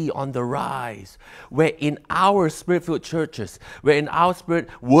see on the rise, where in our spirit-filled churches, where in our spirit,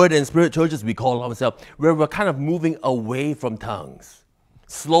 word and spirit churches, we call ourselves, where we're kind of moving away from tongues,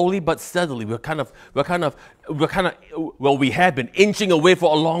 slowly but steadily. We have been inching away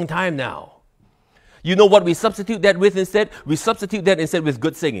for a long time now. You know what we substitute that with instead? We substitute that instead with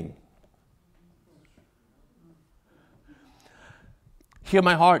good singing. Hear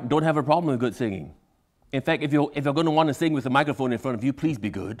my heart, don't have a problem with good singing. In fact, if you're going to want to sing with a microphone in front of you, please be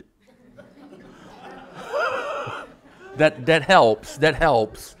good. that helps.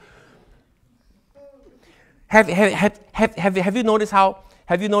 Have you noticed how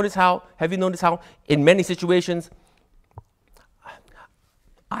in many situations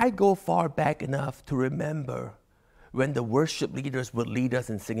I go far back enough to remember when the worship leaders would lead us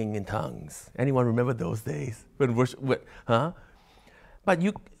in singing in tongues. Anyone remember those days when worship? But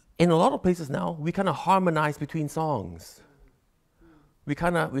in a lot of places now, we kind of harmonize between songs. We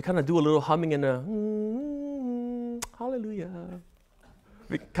kind of do a little humming and a hallelujah.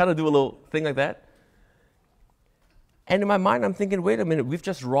 We kind of do a little thing like that. And in my mind, I'm thinking, wait a minute, we've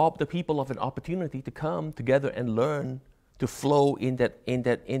just robbed the people of an opportunity to come together and learn to flow in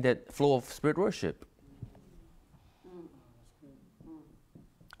that flow of spirit worship.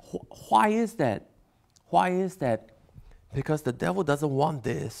 Why is that? Because the devil doesn't want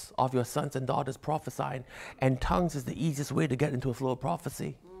this of your sons and daughters prophesying, and tongues is the easiest way to get into a flow of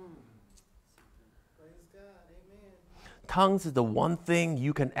prophecy. Praise God, amen. Tongues is the one thing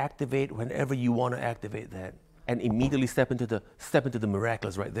you can activate whenever you want to activate that, and immediately step into the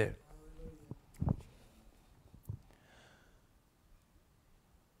miraculous right there.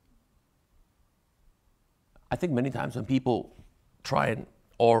 I think many times when people try and,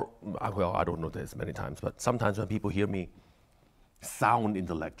 I don't know this many times, but sometimes when people hear me sound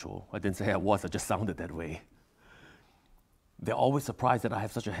intellectual, I didn't say I was, I just sounded that way. They're always surprised that I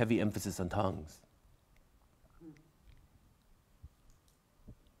have such a heavy emphasis on tongues.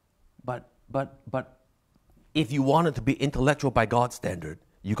 But if you want it to be intellectual by God's standard,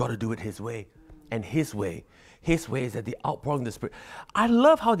 you got to do it His way. And His way is that the outpouring of the Spirit. I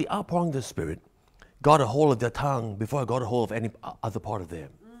love how the outpouring of the Spirit got a hold of their tongue before I got a hold of any other part of them.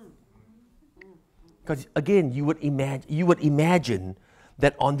 Because again, you would imagine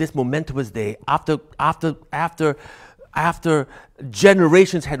that on this momentous day, after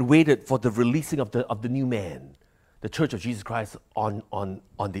generations had waited for the releasing of the new man, the Church of Jesus Christ on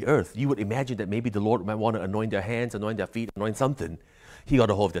the earth, you would imagine that maybe the Lord might want to anoint their hands, anoint their feet, anoint something. He got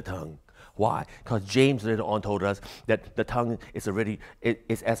a hold of their tongue. Why? Because James later on told us that the tongue is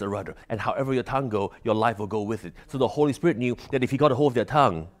as a rudder. And however your tongue go, your life will go with it. So the Holy Spirit knew that if He got a hold of their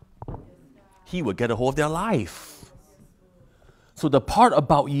tongue, He would get a hold of their life. So the part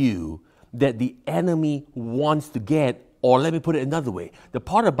about you that the enemy wants to get, or let me put it another way, the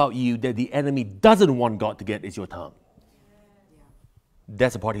part about you that the enemy doesn't want God to get is your tongue.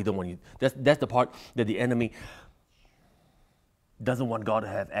 That's the part He don't want you. That's the part that the enemy doesn't want God to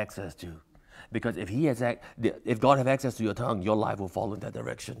have access to. Because if God have access to your tongue, your life will fall in that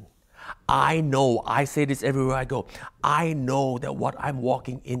direction. I know, I say this everywhere I go, I know that what I'm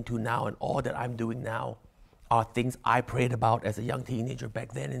walking into now and all that I'm doing now are things I prayed about as a young teenager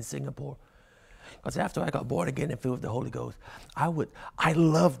back then in Singapore. Because after I got born again and filled with the Holy Ghost, I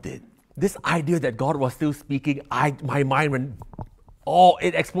loved it. This idea that God was still speaking, my mind went,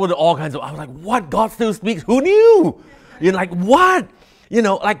 it exploded all kinds of, I was like, what? God still speaks? Who knew? You're like, what? You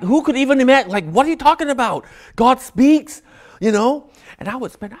know, like who could even imagine? Like, what are you talking about? God speaks, you know? And I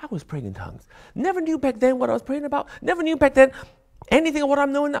was praying in tongues. Never knew back then what I was praying about. Never knew back then anything of what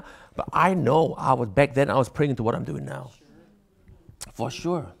I'm doing now. But I know I was praying into what I'm doing now. For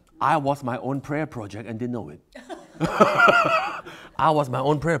sure. I was my own prayer project and didn't know it. I was my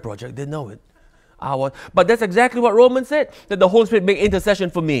own prayer project, didn't know it. But that's exactly what Romans said, that the Holy Spirit made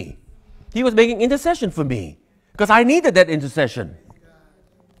intercession for me. He was making intercession for me because I needed that intercession.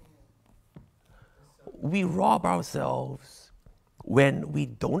 We rob ourselves when we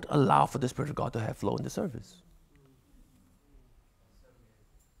don't allow for the Spirit of God to have flow in the service.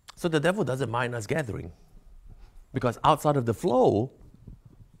 So the devil doesn't mind us gathering because outside of the flow,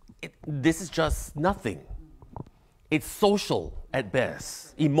 this is just nothing. It's social at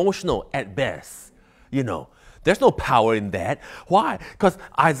best, emotional at best, you know. There's no power in that. Why? Because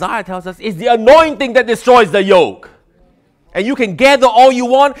Isaiah tells us it's the anointing that destroys the yoke. And you can gather all you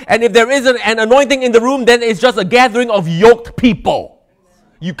want, and if there isn't an anointing in the room, then it's just a gathering of yoked people.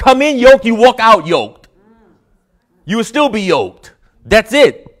 You come in yoked, you walk out yoked. You will still be yoked. That's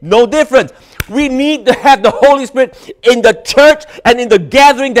it. No difference. We need to have the Holy Spirit in the church and in the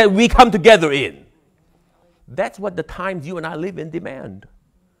gathering that we come together in. That's what the times you and I live in demand.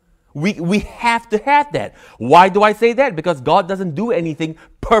 We have to have that. Why do I say that? Because God doesn't do anything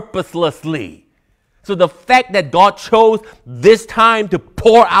purposelessly. So the fact that God chose this time to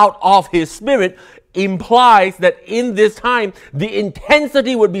pour out of His Spirit implies that in this time, the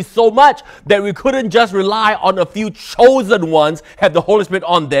intensity would be so much that we couldn't just rely on a few chosen ones, have the Holy Spirit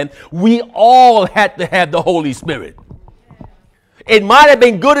on them. We all had to have the Holy Spirit. It might have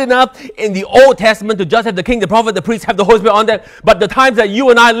been good enough in the Old Testament to just have the king, the prophet, the priest have the Holy Spirit on them. But the times that you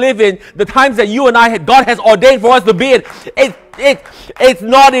and I live in, the times that you and I had, God has ordained for us to be in, it's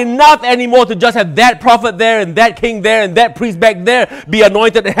not enough anymore to just have that prophet there and that king there and that priest back there be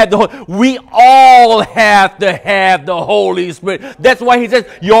anointed and have the Holy. We all have to have the Holy Spirit. That's why He says,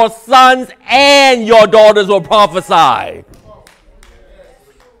 your sons and your daughters will prophesy.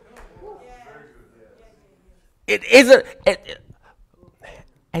 It isn't.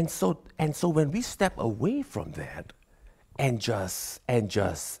 And so when we step away from that and just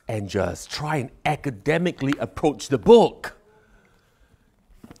try and academically approach the book,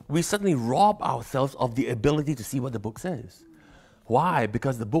 we suddenly rob ourselves of the ability to see what the book says. Why?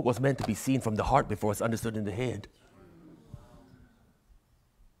 Because the book was meant to be seen from the heart before it's understood in the head.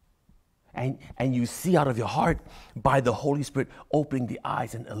 And you see out of your heart by the Holy Spirit opening the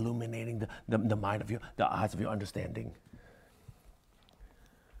eyes and illuminating the mind of the eyes of your understanding.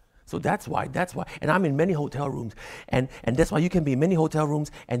 So that's why, and I'm in many hotel rooms, and that's why you can be in many hotel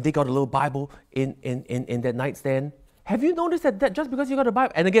rooms, and they got a little Bible in that nightstand. Have you noticed that just because you got a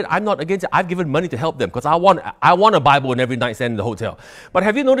Bible, and again, I'm not against it, I've given money to help them, because I want a Bible in every nightstand in the hotel. But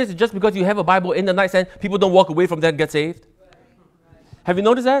have you noticed that just because you have a Bible in the nightstand, people don't walk away from that and get saved? Have you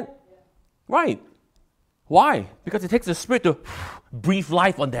noticed that? Right. Why? Because it takes the Spirit to breathe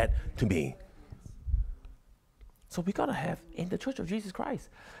life on that to me. So we got to have, in the Church of Jesus Christ,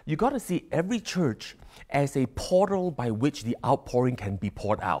 you got to see every church as a portal by which the outpouring can be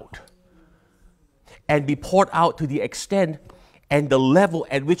poured out. And be poured out to the extent and the level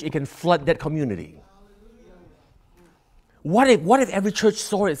at which it can flood that community. What if every church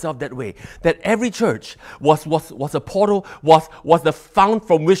saw itself that way? That every church was a portal, was the fount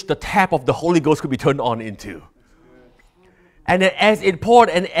from which the tap of the Holy Ghost could be turned on into. And then as it poured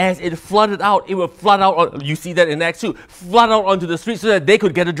and as it flooded out, it would flood out, you see that in Acts 2, flood out onto the street so that they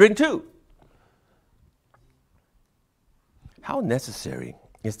could get a drink too. How necessary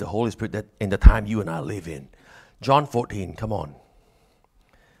is the Holy Spirit that in the time you and I live in? John 14, come on.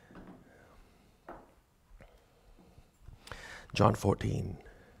 John 14.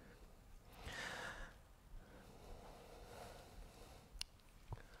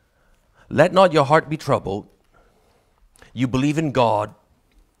 Let not your heart be troubled. You believe in God,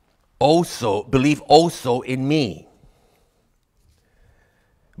 believe also in me.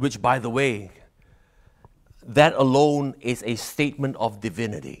 Which, by the way, that alone is a statement of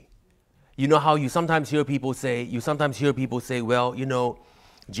divinity. You know how you sometimes hear people say, well, you know,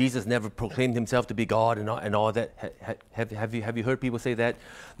 Jesus never proclaimed himself to be God and all that. Have you heard people say that?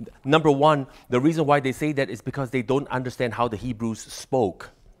 Number one, the reason why they say that is because they don't understand how the Hebrews spoke.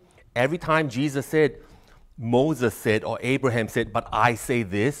 Every time Jesus said, Moses said, or Abraham said, but I say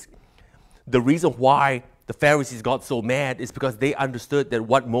this, the reason why the Pharisees got so mad is because they understood that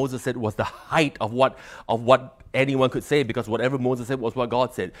what Moses said was the height of what anyone could say, because whatever Moses said was what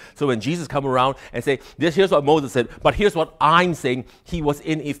God said. So when Jesus come around and say, here's what Moses said, but here's what I'm saying, he was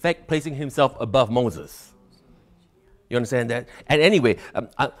in effect placing himself above Moses. You understand that? And anyway,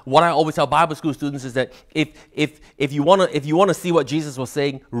 what I always tell Bible school students is that if you wanna see what Jesus was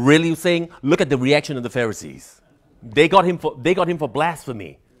saying, really saying, look at the reaction of the Pharisees. They got him for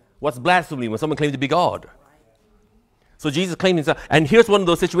blasphemy. What's blasphemy? When someone claims to be God. So Jesus claimed himself. And here's one of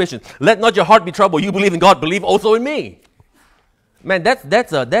those situations: let not your heart be troubled. You believe in God, believe also in me. Man,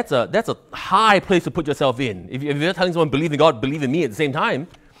 that's a high place to put yourself in. If you're telling someone believe in God, believe in me at the same time.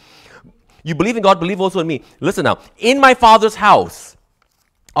 You believe in God, believe also in me. Listen now. In my Father's house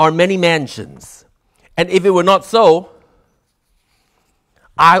are many mansions. And if it were not so,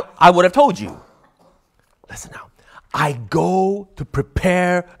 I would have told you. Listen now. I go to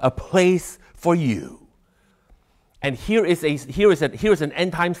prepare a place for you. And here is an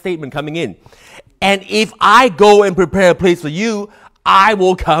end time statement coming in. And if I go and prepare a place for you, I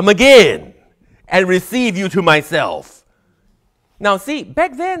will come again and receive you to myself. Now, see,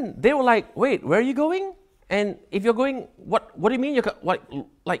 back then, they were like, wait, where are you going? And if you're going, what do you mean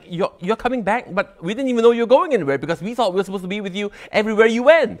you're coming back? But we didn't even know you're going anywhere because we thought we were supposed to be with you everywhere you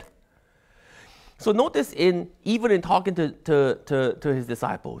went. So notice even in talking to his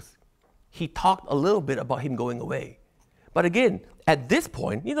disciples, he talked a little bit about him going away. But again, at this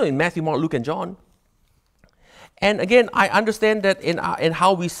point, in Matthew, Mark, Luke, and John, and again, I understand that in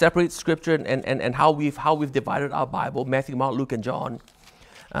how we separate Scripture and how we've divided our Bible, Matthew, Mark, Luke, and John.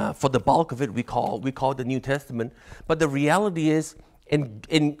 For the bulk of it, we call the New Testament. But the reality is,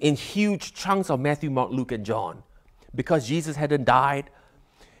 in huge chunks of Matthew, Mark, Luke, and John, because Jesus hadn't died,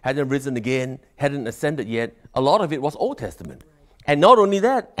 hadn't risen again, hadn't ascended yet, a lot of it was Old Testament. And not only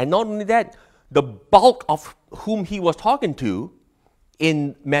that, the bulk of whom he was talking to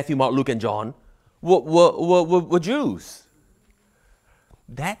in Matthew, Mark, Luke, and John were Jews.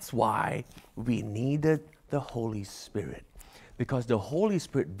 That's why we needed the Holy Spirit. Because the Holy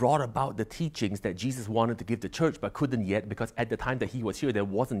Spirit brought about the teachings that Jesus wanted to give the church but couldn't yet, because at the time that he was here, there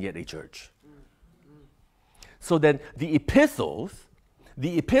wasn't yet a church. So then the epistles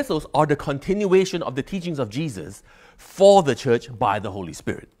are the continuation of the teachings of Jesus for the church by the Holy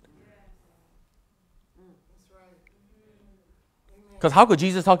Spirit. Because how could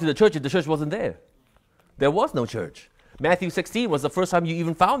Jesus talk to the church if the church wasn't there? There was no church. Matthew 16 was the first time you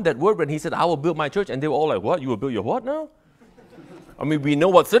even found that word when he said, I will build my church. And they were all like, what? You will build your what now? I mean, we know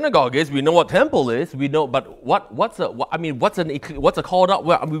what synagogue is. We know what temple is. We know, but what's a called out?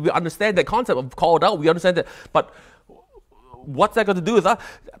 Well, we understand that concept of called out. We understand that. But what's that got to do with that?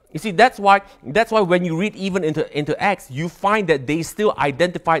 You see, that's why when you read even into Acts, you find that they still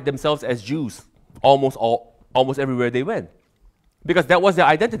identified themselves as Jews almost everywhere they went. Because that was their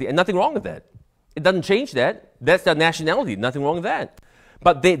identity, and nothing wrong with that. It doesn't change that. That's their nationality. Nothing wrong with that.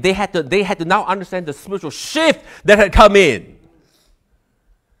 But they had to now understand the spiritual shift that had come in.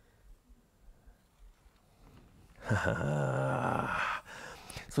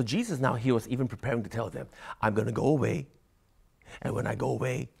 So Jesus now, he was even preparing to tell them, I'm going to go away, and when I go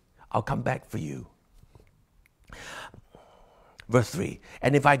away, I'll come back for you. Verse 3,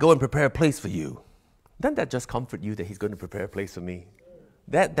 and if I go and prepare a place for you, doesn't that just comfort you that he's going to prepare a place for me?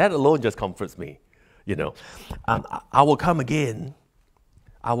 That alone just comforts me, I will come again.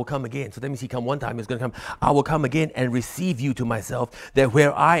 I will come again. So that means he come one time, he's going to come. I will come again and receive you to myself, that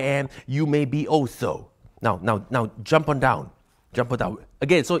where I am, you may be also. Now, jump on down.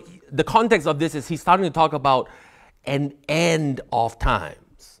 Again, so the context of this is he's starting to talk about an end of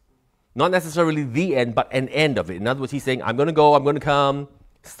times. Not necessarily the end, but an end of it. In other words, he's saying, I'm going to go, I'm going to come.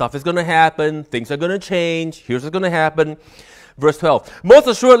 Stuff is going to happen. Things are going to change. Here's what's going to happen. Verse 12. Most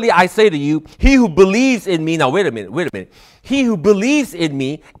assuredly, I say to you, he who believes in me. Now, wait a minute. He who believes in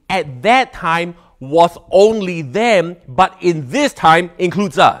me at that time was only them, but in this time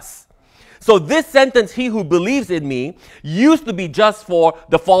includes us. So this sentence, he who believes in me, used to be just for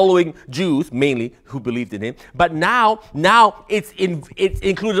the following Jews, mainly, who believed in him. But now it's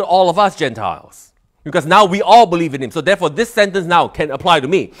included all of us Gentiles. Because now we all believe in him. So therefore, this sentence now can apply to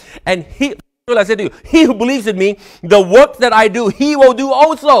me. And I said to you, he who believes in me, the works that I do, he will do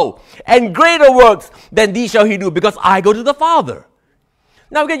also. And greater works than these shall he do, because I go to the Father.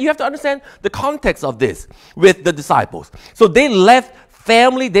 Now again, you have to understand the context of this with the disciples. So they left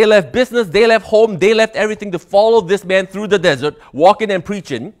family, they left business, they left home, they left everything to follow this man through the desert, walking and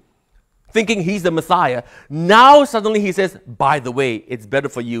preaching, thinking he's the Messiah. Now suddenly he says, by the way, it's better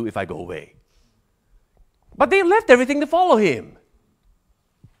for you if I go away. But they left everything to follow him.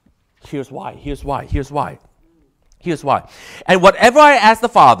 Here's why. And whatever I ask the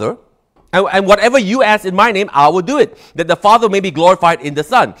Father, and whatever you ask in my name, I will do it, that the Father may be glorified in the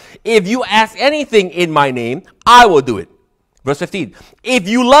Son. If you ask anything in my name, I will do it. Verse 15, if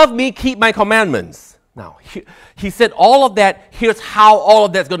you love me, keep my commandments. Now, he said all of that. Here's how all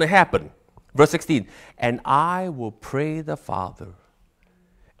of that's going to happen. Verse 16, and I will pray the Father,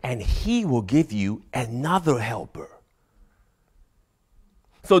 and he will give you another helper.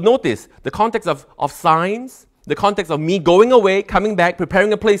 So notice the context of signs, the context of me going away, coming back,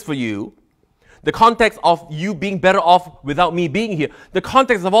 preparing a place for you, the context of you being better off without me being here. The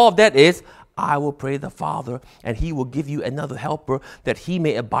context of all of that is, I will pray the Father, and he will give you another helper that he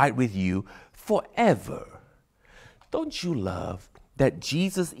may abide with you forever. Don't you love that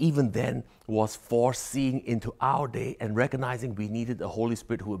Jesus even then was foreseeing into our day and recognizing we needed the Holy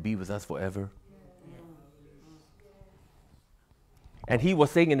Spirit who would be with us forever? And he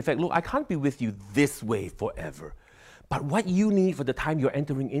was saying, in effect, look, I can't be with you this way forever. But what you need for the time you're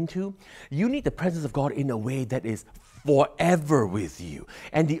entering into, you need the presence of God in a way that is forever with you.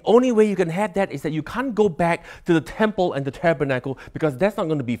 And the only way you can have that is that you can't go back to the temple and the tabernacle, because that's not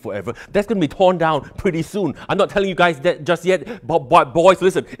going to be forever. That's going to be torn down pretty soon. I'm not telling you guys that just yet, but boys,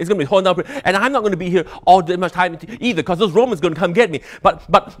 listen, it's going to be torn down. And I'm not going to be here all that much time either, because those Romans are going to come get me.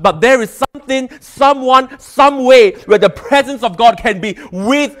 But there is something, someone, some way where the presence of God can be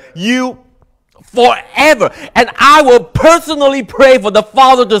with you forever. And I will personally pray for the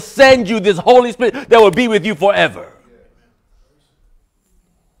Father to send you this Holy Spirit that will be with you forever.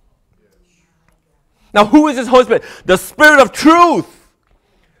 Now, who is this Holy Spirit? The Spirit of truth.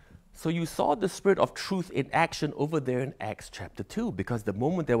 So you saw the Spirit of truth in action over there in Acts chapter 2, because the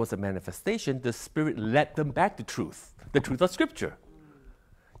moment there was a manifestation, the Spirit led them back to truth, the truth of Scripture.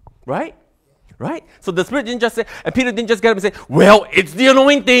 Right? Right? So the Spirit didn't just say, and Peter didn't just get up and say, well, it's the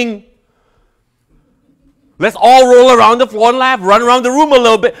anointing. Let's all roll around the floor and laugh, run around the room a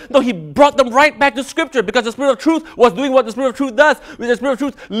little bit. No, he brought them right back to Scripture, because the Spirit of truth was doing what the Spirit of truth does, which the Spirit of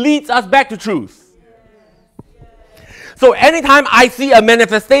truth leads us back to truth. So anytime I see a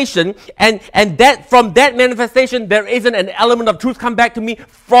manifestation, and that from that manifestation there isn't an element of truth come back to me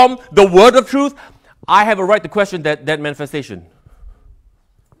from the word of truth, I have a right to question that manifestation.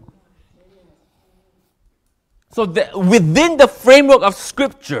 So within the framework of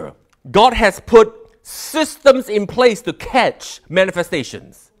Scripture, God has put systems in place to catch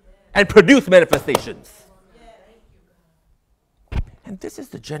manifestations and produce manifestations. And this is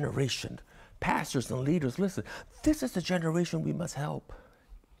the generation, pastors and leaders, listen, this is the generation we must help.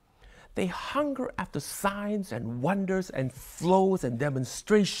 They hunger after signs and wonders and flows and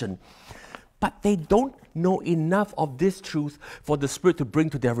demonstration, but they don't know enough of this truth for the Spirit to bring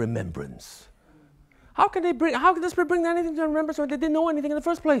to their remembrance. How can the Spirit bring anything to their remembrance when they didn't know anything in the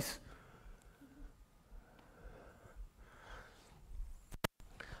first place?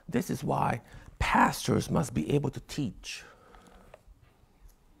 This is why pastors must be able to teach.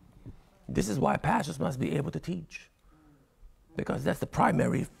 This is why pastors must be able to teach. Because that's the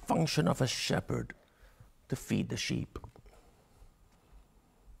primary function of a shepherd, to feed the sheep.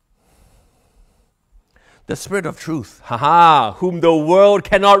 The Spirit of truth, whom the world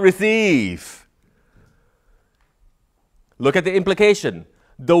cannot receive. Look at the implication.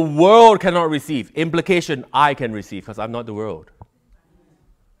 The world cannot receive. Implication, I can receive, because I'm not the world.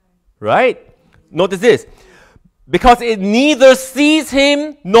 Right? Notice this. Because it neither sees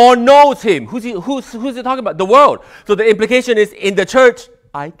him nor knows him. Who's he talking about? The world. So the implication is, in the church,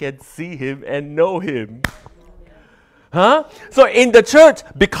 I can see him and know him. Huh? So in the church,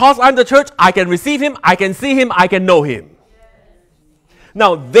 because I'm the church, I can receive him, I can see him, I can know him.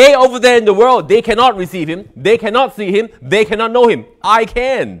 Now, they over there in the world, they cannot receive him, they cannot see him, they cannot know him. I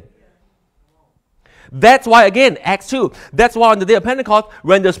can. That's why, again, Acts 2, that's why on the day of Pentecost,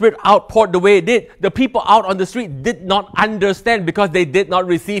 when the Spirit outpoured the way it did, the people out on the street did not understand, because they did not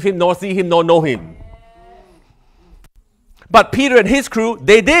receive him, nor see him, nor know him. But Peter and his crew,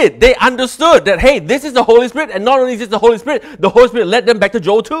 they did. They understood that, hey, this is the Holy Spirit, and not only is this the Holy Spirit led them back to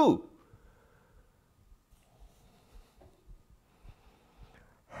Joel 2.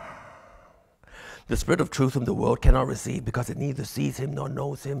 The Spirit of truth whom the world cannot receive, because it neither sees him nor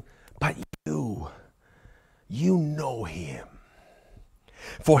knows him, but you know him.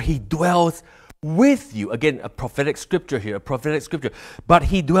 For he dwells with you. Again, a prophetic scripture here, But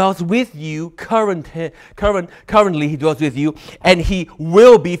he dwells with you, currently he dwells with you, and he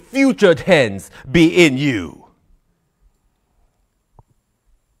will be, future tense, be in you.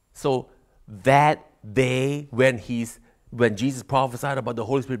 So that day when Jesus prophesied about the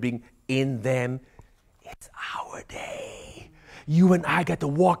Holy Spirit being in them, it's our day. You and I get to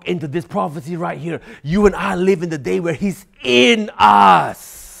walk into this prophecy right here. You and I live in the day where he's in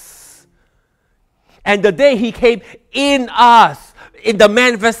us. And the day he came in us, in the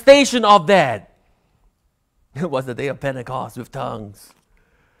manifestation of that, it was the day of Pentecost with tongues.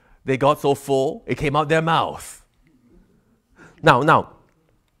 They got so full, it came out their mouth. Now,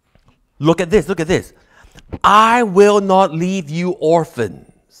 look at this. I will not leave you orphans.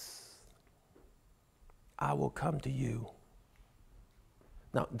 I will come to you.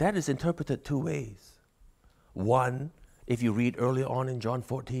 Now, that is interpreted two ways. One, if you read earlier on in John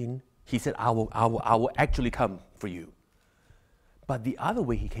 14, he said, I will actually come for you. But the other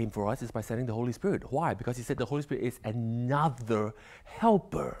way he came for us is by sending the Holy Spirit. Why? Because he said the Holy Spirit is another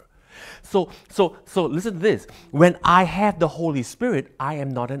helper. So listen to this. When I have the Holy Spirit, I am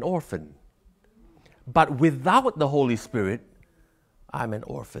not an orphan. But without the Holy Spirit, I'm an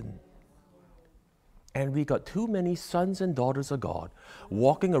orphan. And we got too many sons and daughters of God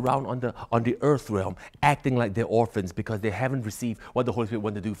walking around on the earth realm acting like they're orphans because they haven't received what the Holy Spirit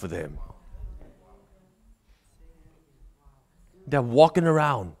wanted to do for them. They're walking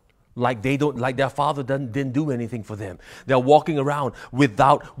around like their father didn't do anything for them. They're walking around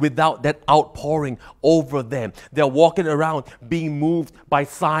without that outpouring over them. They're walking around being moved by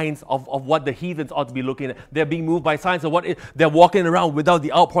signs of what the heathens ought to be looking at. They're being moved by signs of they're walking around without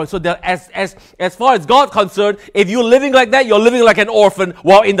the outpouring. So as far as God's concerned, if you're living like that, you're living like an orphan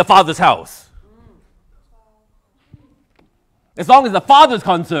while in the Father's house. As long as the Father's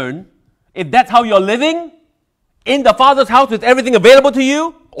concerned, if that's how you're living, in the Father's house with everything available to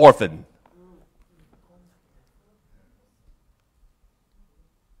you, orphan.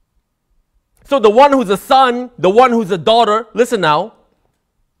 So the one who's a son, the one who's a daughter, listen now,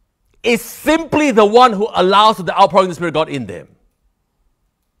 is simply the one who allows the outpouring of the Spirit of God in them.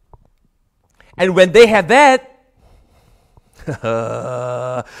 And when they have that,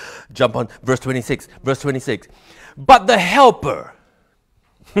 jump on verse 26. Verse 26. But the helper,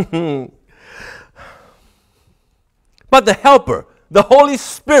 but the helper, the Holy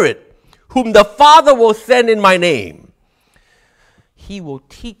Spirit, whom the Father will send in my name, he will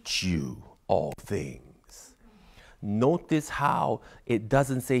teach you all things. Notice how it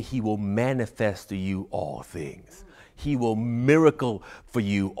doesn't say he will manifest to you all things. He will miracle for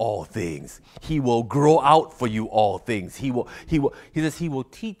you all things. He will grow out for you all things. He says he will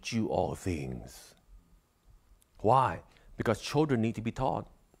teach you all things. Why? Because children need to be taught.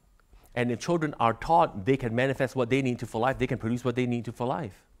 And if children are taught, they can manifest what they need to for life. They can produce what they need to for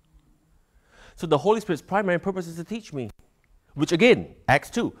life. So the Holy Spirit's primary purpose is to teach me. Which again, Acts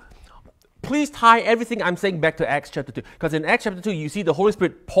 2. Please tie everything I'm saying back to Acts chapter 2. Because in Acts chapter 2, you see the Holy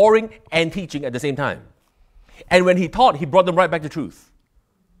Spirit pouring and teaching at the same time. And when he taught, he brought them right back to truth.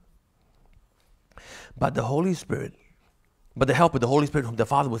 But the Holy Spirit, but the helper, the Holy Spirit whom the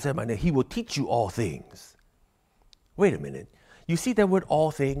Father will send by name, he will teach you all things. Wait a minute. You see that word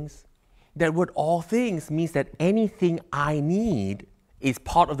all things? That word all things means that anything I need is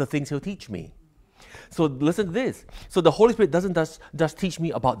part of the things he'll teach me. So listen to this. So the Holy Spirit doesn't just teach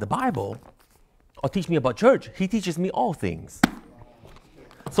me about the Bible or teach me about church. He teaches me all things.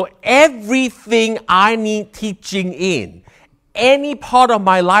 So everything I need teaching in, any part of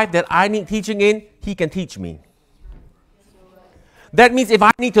my life that I need teaching in, he can teach me. That means if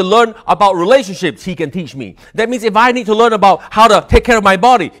I need to learn about relationships, he can teach me. That means if I need to learn about how to take care of my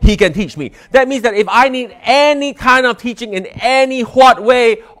body, he can teach me. That means that if I need any kind of teaching in any what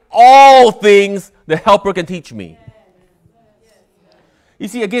way, all things, the helper can teach me. You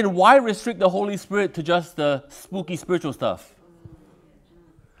see, again, why restrict the Holy Spirit to just the spooky spiritual stuff?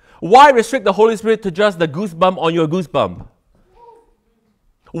 Why restrict the Holy Spirit to just the goosebump on your goosebump?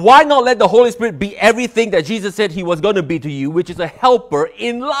 Why not let the Holy Spirit be everything that Jesus said he was going to be to you, which is a helper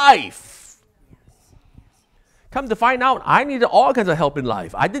in life? Come to find out, I needed all kinds of help in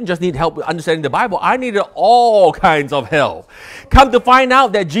life. I didn't just need help with understanding the Bible. I needed all kinds of help. Come to find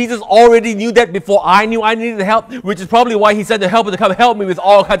out that Jesus already knew that before I knew I needed help, which is probably why he sent the helper to come help me with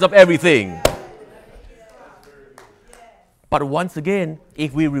all kinds of everything. But once again,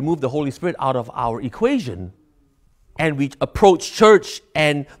 if we remove the Holy Spirit out of our equation, and we approach church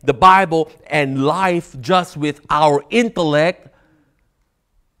and the Bible and life just with our intellect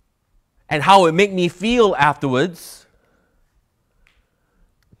and how it make me feel afterwards,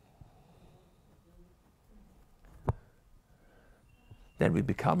 then we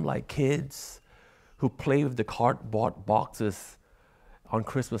become like kids who play with the cardboard boxes on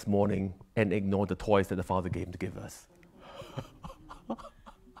Christmas morning and ignore the toys that the Father gave to give us.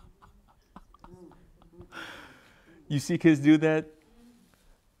 You see kids do that?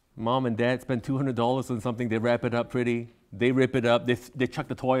 Mom and dad spend $200 on something, they wrap it up pretty, they rip it up, they chuck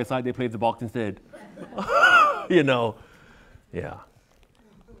the toy aside, they play with the box instead. You know, yeah.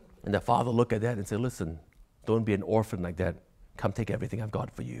 And the Father look at that and say, listen, don't be an orphan like that. Come take everything I've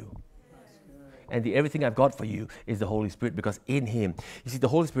got for you. And the everything I've got for you is the Holy Spirit, because in Him, you see, the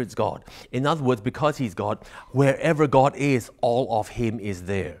Holy Spirit's God. In other words, because He's God, wherever God is, all of Him is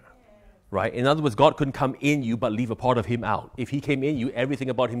there. Right? In other words, God couldn't come in you but leave a part of Him out. If He came in you, everything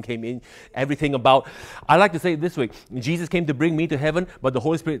about Him came in. Everything about, I like to say it this way, Jesus came to bring me to heaven, but the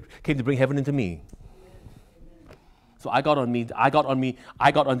Holy Spirit came to bring heaven into me. So I got on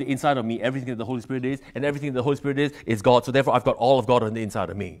the inside of me everything that the Holy Spirit is, and everything that the Holy Spirit is God. So therefore I've got all of God on the inside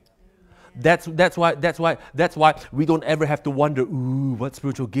of me. That's why we don't ever have to wonder, ooh, what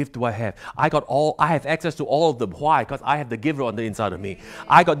spiritual gift do I have? I have access to all of them. Why? Because I have the giver on the inside of me.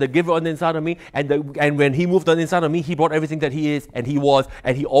 I got the giver on the inside of me, and when He moved on the inside of me, He brought everything that He is and He was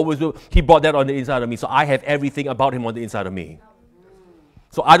and He always will. He brought that on the inside of me. So I have everything about Him on the inside of me.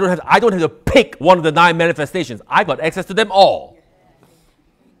 So I don't have to pick one of the 9 manifestations. I got access to them all.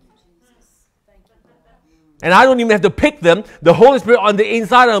 And I don't even have to pick them. The Holy Spirit on the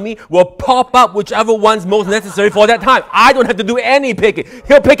inside of me will pop up whichever one's most necessary for that time. I don't have to do any picking.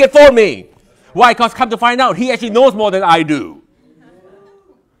 He'll pick it for me. Why? Because come to find out, He actually knows more than I do.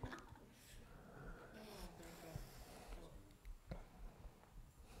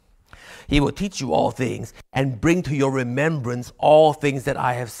 He will teach you all things and bring to your remembrance all things that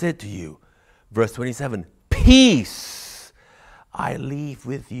I have said to you. Verse 27, peace I leave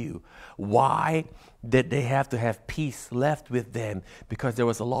with you. Why did they have to have peace left with them? Because there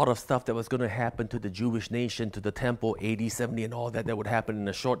was a lot of stuff that was going to happen to the Jewish nation, to the temple, AD 70 and all that would happen in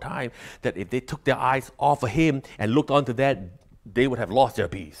a short time, that if they took their eyes off of Him and looked onto that, they would have lost their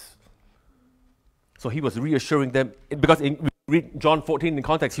peace. So He was reassuring them, because in read John 14 in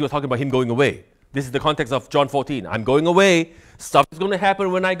context, He was talking about Him going away. This is the context of John 14. I'm going away. Stuff is going to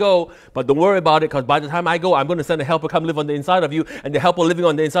happen when I go, but don't worry about it, because by the time I go, I'm going to send a helper come live on the inside of you, and the helper living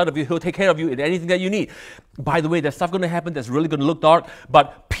on the inside of you, He'll take care of you in anything that you need. By the way, there's stuff going to happen that's really going to look dark,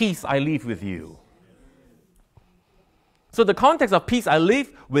 but peace I leave with you. So the context of peace I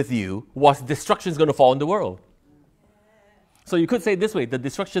leave with you was destruction is going to fall in the world. So you could say it this way, the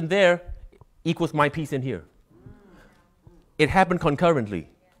destruction there equals my peace in here. It happened concurrently.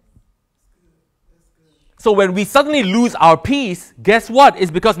 So when we suddenly lose our peace, guess what? It's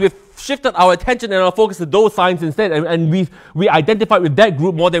because we've shifted our attention and our focus to those signs instead, and we identified with that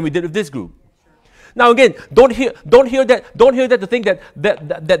group more than we did with this group. Now again, don't hear that to think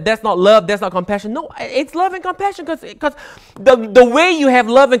that's not love, that's not compassion. No, it's love and compassion, because the way you have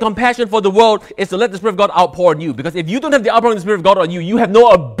love and compassion for the world is to let the Spirit of God outpour on you. Because if you don't have the outpouring of the Spirit of God on you, you have no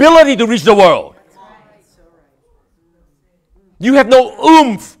ability to reach the world. You have no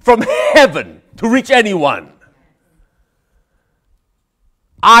oomph from heaven to reach anyone.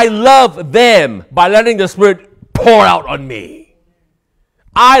 I love them by letting the Spirit pour out on me.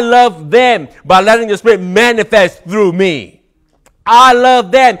 I love them by letting the Spirit manifest through me. I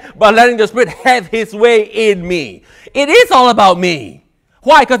love them by letting the Spirit have His way in me. It is all about me.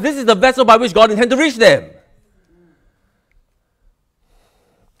 Why? Because this is the vessel by which God intends to reach them.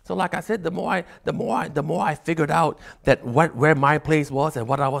 So like I said, the more I figured out that where my place was and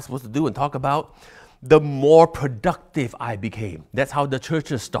what I was supposed to do and talk about, the more productive I became. That's how the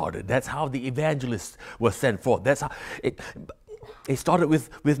churches started. That's how the evangelists were sent forth. That's how it started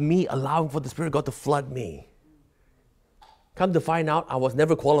with me allowing for the Spirit of God to flood me. Come to find out, I was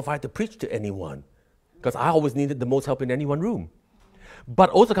never qualified to preach to anyone, because I always needed the most help in any one room.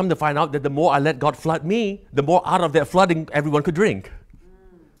 But also come to find out that the more I let God flood me, the more out of that flooding everyone could drink.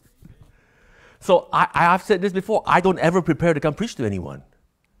 So I've said this before, I don't ever prepare to come preach to anyone.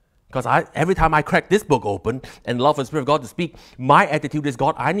 Because every time I crack this book open and allow for the Spirit of God to speak, my attitude is,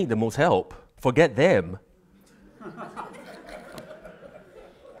 God, I need the most help. Forget them.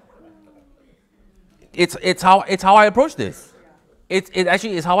 It's how I approach this. It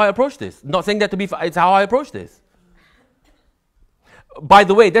actually is how I approach this. Not saying that to be, it's how I approach this. By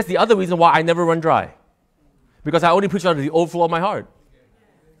the way, that's the other reason why I never run dry. Because I only preach out of the overflow of my heart.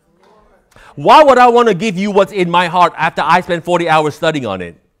 Why would I want to give you what's in my heart after I spend 40 hours studying on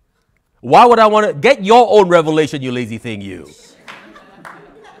it? Why would I want to get your own revelation, you lazy thing, you?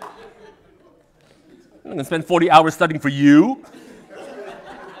 I'm going to spend 40 hours studying for you.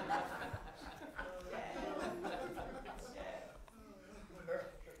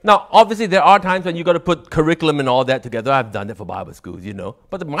 Now, obviously, there are times when you got to put curriculum and all that together. I've done that for Bible schools, you know.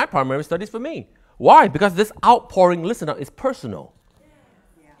 But my primary study is for me. Why? Because this outpouring, listen up, is personal.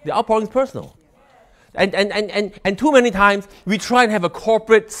 The outpouring is personal. And too many times we try and have a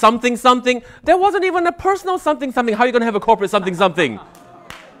corporate something. There wasn't even a personal something. How are you going to have a corporate something?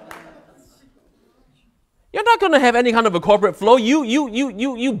 You're not going to have any kind of a corporate flow.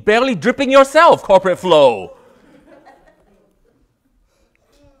 You barely dripping yourself, corporate flow.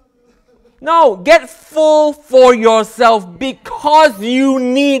 No, get full for yourself because you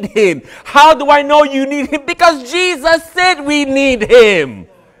need Him. How do I know you need Him? Because Jesus said we need Him.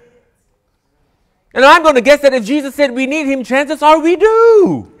 And I'm going to guess that if Jesus said we need Him, chances are we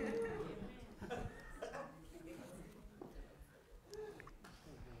do.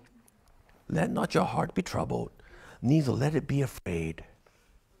 Let not your heart be troubled, neither let it be afraid.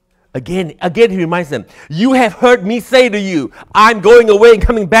 Again, he reminds them, you have heard me say to you, I'm going away and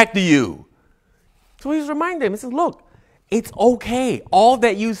coming back to you. So he's reminding them, he says, look, it's okay. All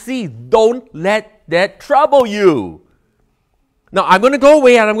that you see, don't let that trouble you. Now, I'm going to go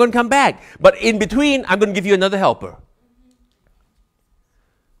away and I'm going to come back. But in between, I'm going to give you another helper.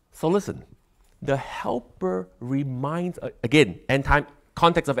 So listen, the helper reminds, again, end time,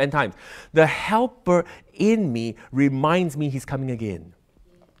 context of end times. The helper in me reminds me He's coming again.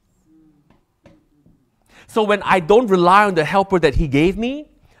 So when I don't rely on the helper that He gave me,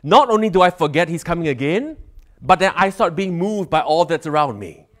 not only do I forget He's coming again, but then I start being moved by all that's around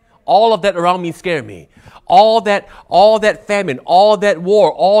me. All of that around me scare me. All that famine, all that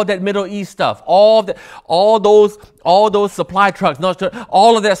war, all that Middle East stuff, all those supply trucks,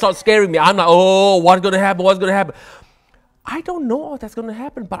 all of that starts scaring me. I'm like, oh, what's going to happen? What's going to happen? I don't know all that's going to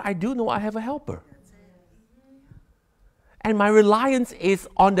happen, but I do know I have a helper. And my reliance is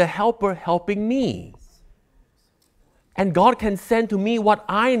on the helper helping me. And God can send to me what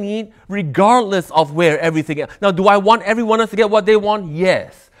I need regardless of where everything is. Now, do I want everyone else to get what they want?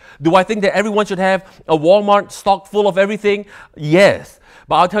 Yes. Do I think that everyone should have a Walmart stock full of everything? Yes.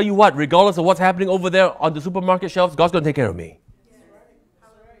 But I'll tell you what, regardless of what's happening over there on the supermarket shelves, God's going to take care of me.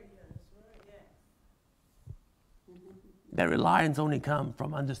 That reliance only comes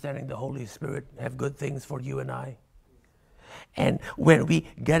from understanding the Holy Spirit have good things for you and I. And when we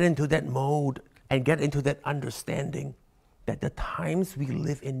get into that mode and get into that understanding that the times we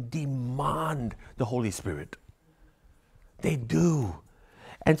live in demand the Holy Spirit. They do.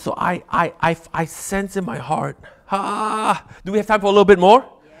 And so I sense in my heart, do we have time for a little bit more?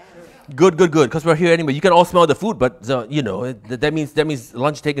 Yeah. Good, because we're here anyway. You can all smell the food, but that means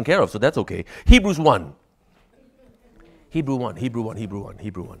lunch taken care of, so that's okay. Hebrews 1.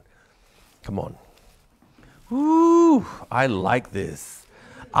 Come on. Woo, I like this.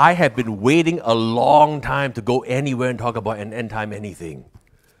 I have been waiting a long time to go anywhere and talk about an end time anything.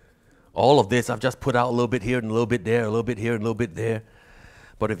 All of this, I've just put out a little bit here and a little bit there, a little bit here and a little bit there.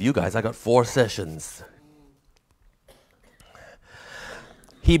 But if you guys, I got 4 sessions.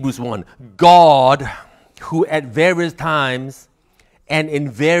 Hebrews 1. God, who at various times and in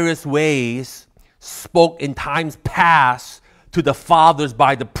various ways spoke in times past to the fathers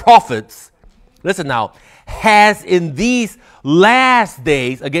by the prophets, listen now, has in these last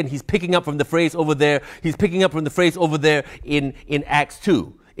days, again, he's picking up from the phrase over there, in Acts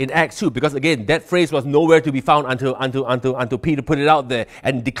 2. In Acts 2, because again, that phrase was nowhere to be found until Peter put it out there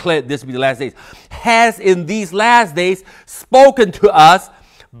and declared this to be the last days. Has in these last days spoken to us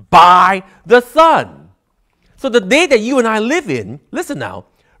by the Son. So the day that you and I live in, listen now,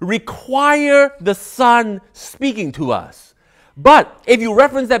 require the Son speaking to us. But if you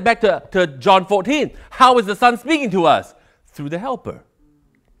reference that back to John 14, how is the Son speaking to us? Through the helper.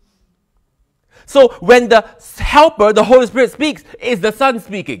 So when the helper, the Holy Spirit speaks, is the Son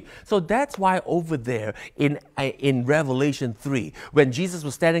speaking. So that's why over there in Revelation 3, when Jesus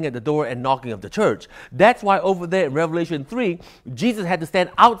was standing at the door and knocking of the church, that's why over there in Revelation 3, Jesus had to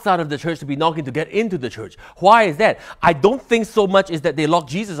stand outside of the church to be knocking to get into the church. Why is that? I don't think so much is that they locked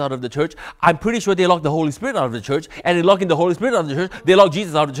Jesus out of the church. I'm pretty sure they locked the Holy Spirit out of the church. And in locking the Holy Spirit out of the church, they locked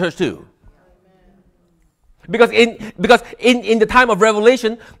Jesus out of the church too. Because in the time of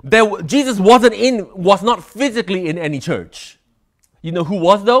Revelation, Jesus was not physically in any church. You know who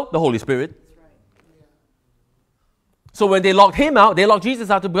was though? The Holy Spirit. So when they locked him out, they locked Jesus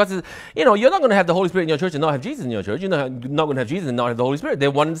out because you're not going to have the Holy Spirit in your church and not have Jesus in your church. You're not going to have Jesus and not have the Holy Spirit.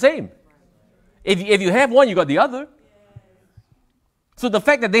 They're one and the same. If you have one, you got the other. So the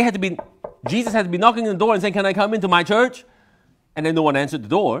fact that Jesus had to be knocking on the door and saying, "Can I come into my church?" and then no one answered the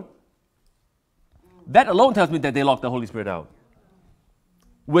door. That alone tells me that they locked the Holy Spirit out.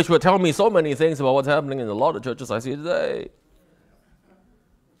 Which would tell me so many things about what's happening in a lot of churches I see today.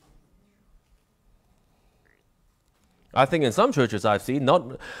 I think in some churches I've seen,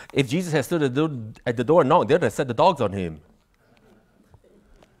 if Jesus had stood at the door and knocked, they'd have set the dogs on him.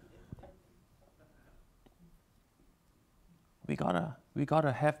 We gotta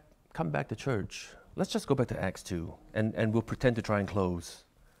come back to church. Let's just go back to Acts 2 and we'll pretend to try and close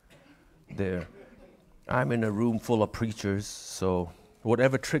there. I'm in a room full of preachers, so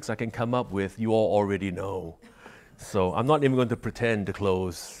whatever tricks I can come up with, you all already know. So I'm not even going to pretend to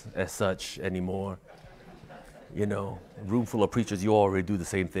close as such anymore. You know, room full of preachers, you already do the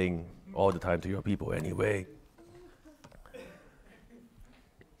same thing all the time to your people anyway.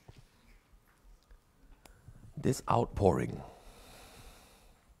 This outpouring.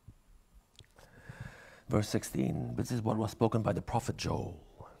 Verse 16, this is what was spoken by the prophet Joel.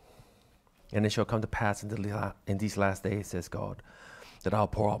 And it shall come to pass in these last days, says God, that I'll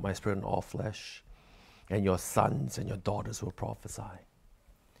pour out my spirit on all flesh, and your sons and your daughters will prophesy.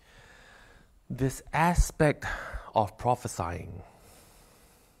 This aspect of prophesying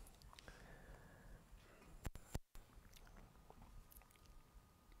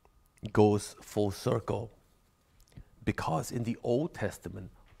goes full circle, because in the Old Testament,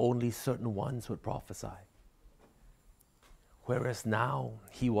 only certain ones would prophesy. Whereas now,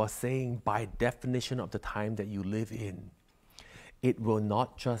 he was saying, by definition of the time that you live in, it will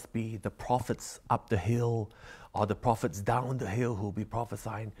not just be the prophets up the hill or the prophets down the hill who will be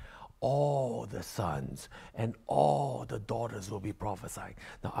prophesying. All the sons and all the daughters will be prophesying.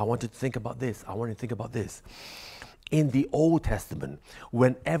 Now, I want you to think about this. In the Old Testament,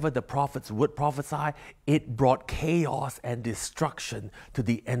 whenever the prophets would prophesy, it brought chaos and destruction to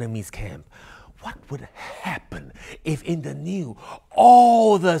the enemy's camp. What would happen if in the new,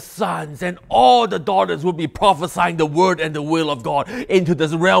 all the sons and all the daughters would be prophesying the word and the will of God into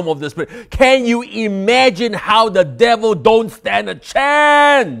this realm of the Spirit? Can you imagine how the devil don't stand a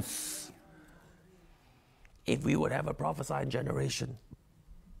chance if we would have a prophesying generation?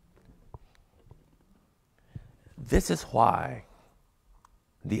 This is why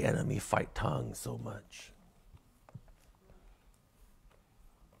the enemy fight tongues so much.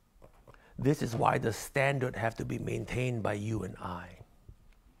 This is why the standard have to be maintained by you and I.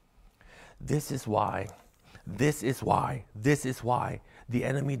 This is why the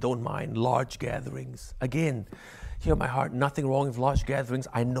enemy don't mind large gatherings. Again, hear my heart, nothing wrong with large gatherings.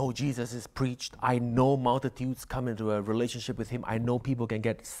 I know Jesus is preached. I know multitudes come into a relationship with him. I know people can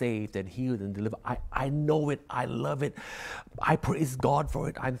get saved and healed and delivered. I know it. I love it. I praise God for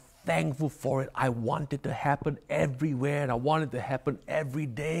it. I'm thankful for it. I want it to happen everywhere, and I want it to happen every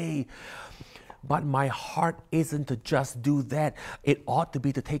day. But my heart isn't to just do that. It ought to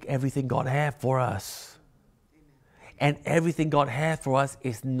be to take everything God has for us. And everything God has for us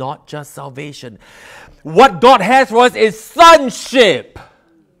is not just salvation. What God has for us is sonship.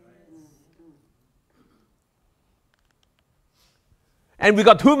 And we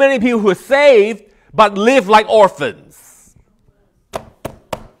got too many people who are saved but live like orphans.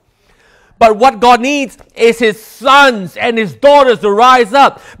 But what God needs is his sons and his daughters to rise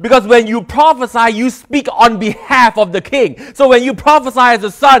up. Because when you prophesy, you speak on behalf of the king. So when you prophesy as a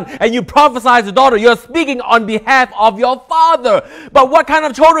son and you prophesy as a daughter, you're speaking on behalf of your father. But what kind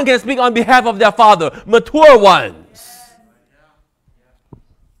of children can speak on behalf of their father? Mature ones.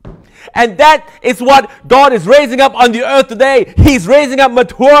 And that is what God is raising up on the earth today. He's raising up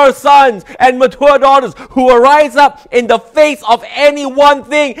mature sons and mature daughters who will rise up in the face of any one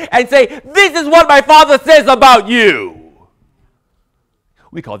thing and say, this is what my father says about you.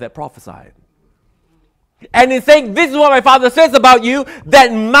 We call that prophesying. And in saying, this is what my father says about you,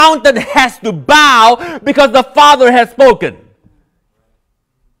 that mountain has to bow because the Father has spoken.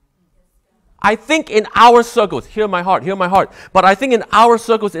 I think in our circles, hear my heart, but I think in our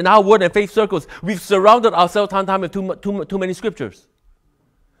circles, in our word and faith circles, we've surrounded ourselves time with too many scriptures.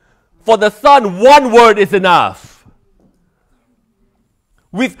 For the Son, one word is enough.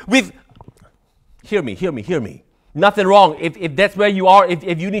 Hear me. Nothing wrong if that's where you are,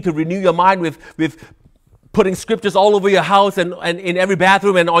 if you need to renew your mind with putting scriptures all over your house and in every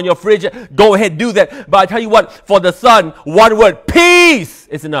bathroom and on your fridge, go ahead, do that. But I tell you what, for the Son, one word, peace,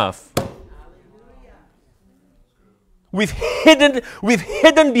 is enough. We've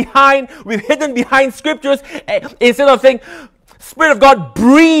hidden behind scriptures instead of saying, Spirit of God,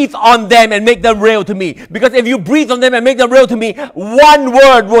 breathe on them and make them real to me. Because if you breathe on them and make them real to me, one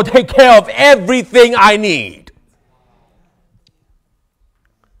word will take care of everything I need.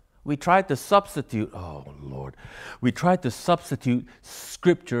 We tried to substitute,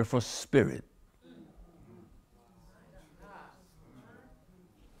 scripture for spirit.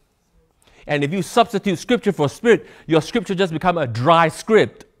 And if you substitute scripture for spirit, your scripture just become a dry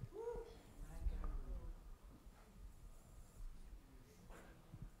script.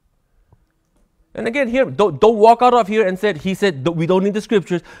 And again, here, don't walk out of here and say, he said, we don't need the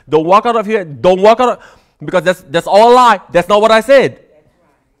scriptures. Don't walk out of here. Don't walk out of, because that's all a lie. That's not what I said.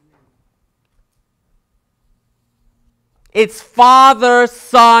 It's Father,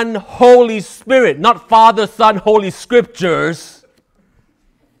 Son, Holy Spirit, not Father, Son, Holy Scriptures.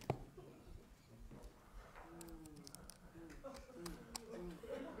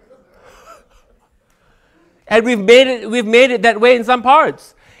 And we've made it that way in some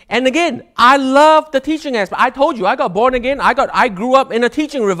parts. And again, I love the teaching aspect. I told you, I got born again. I grew up in a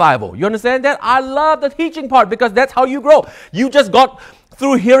teaching revival. You understand that? I love the teaching part because that's how you grow. You just got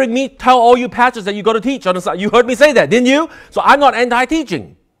through hearing me tell all you pastors that you got to teach. You heard me say that, didn't you? So I'm not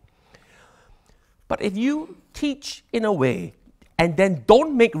anti-teaching. But if you teach in a way and then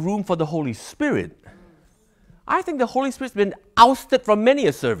don't make room for the Holy Spirit, I think the Holy Spirit's been ousted from many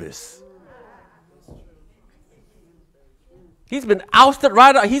a service. He's been ousted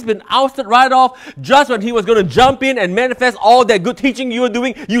right off. He's been ousted right off just when he was going to jump in and manifest all that good teaching you were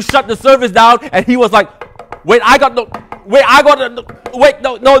doing. You shut the service down, and he was like, "Wait, no,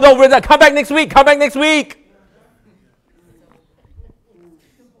 come back next week. Come back next week."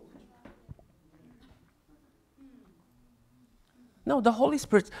 No, the Holy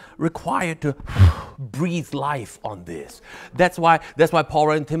Spirit's required to breathe life on this. That's why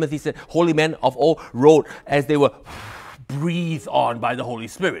Paul and Timothy said, "Holy men of old wrote as they were breathed on by the Holy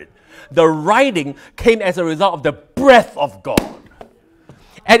Spirit." The writing came as a result of the breath of God.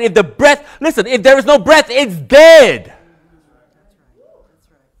 And if there is no breath, it's dead.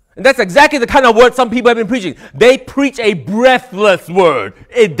 And that's exactly the kind of word some people have been preaching. They preach a breathless word.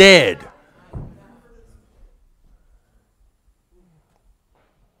 It's dead.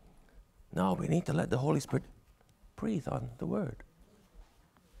 No, we need to let the Holy Spirit breathe on the word.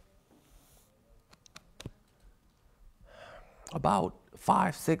 About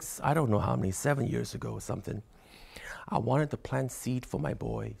 5, 6, I don't know how many, 7 years ago or something, I wanted to plant seed for my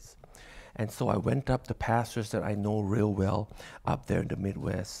boys. And so I went up to pastors that I know real well up there in the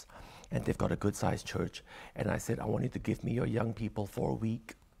Midwest, and they've got a good-sized church. And I said, "I want you to give me your young people for a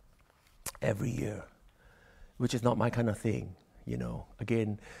week every year," which is not my kind of thing, you know.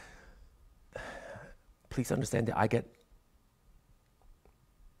 Again, please understand that I get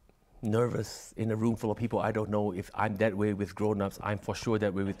nervous in a room full of people. I don't know if I'm that way with grown-ups. I'm for sure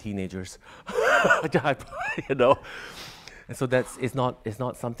that way with teenagers. You know. And so it's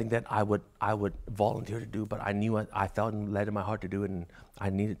not something that I would volunteer to do, but I knew I felt led in my heart to do it, and I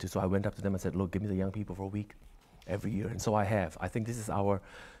needed to. So I went up to them and said, "Look, give me the young people for a week every year." And so I have. I think this is our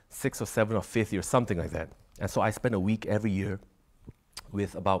 6th or 7th or 5th year, something like that. And so I spend a week every year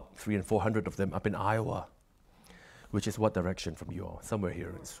with about 300 and 400 of them up in Iowa, which is what direction from you all? Somewhere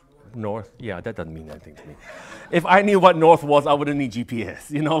here. It's north? Yeah, that doesn't mean anything to me. If I knew what north was, I wouldn't need GPS.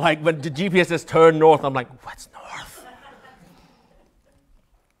 You know, like when the GPS says turn north, I'm like, what's north?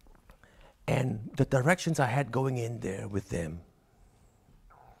 And the directions I had going in there with them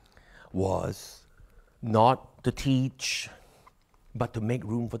was not to teach, but to make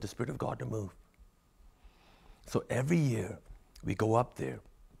room for the Spirit of God to move. So every year, we go up there,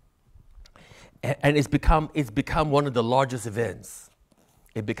 and it's become one of the largest events.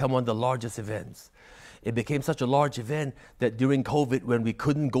 It became one of the largest events. It became such a large event that during COVID, when we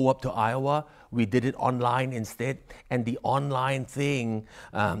couldn't go up to Iowa, we did it online instead. And the online thing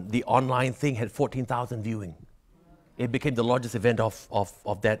had 14,000 viewing. It became the largest event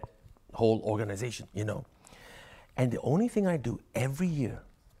of that whole organization, you know. And the only thing I do every year,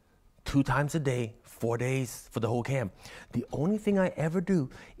 2 times a day, 4 days for the whole camp. The only thing I ever do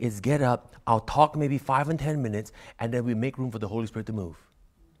is get up, I'll talk maybe 5 and 10 minutes, and then we make room for the Holy Spirit to move.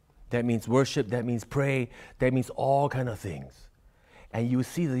 That means worship, that means pray, that means all kind of things. And you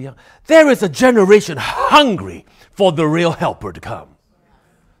see there is a generation hungry for the real helper to come.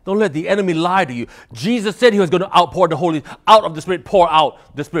 Don't let the enemy lie to you. Jesus said he was going to outpour the Holy, out of the Spirit, pour out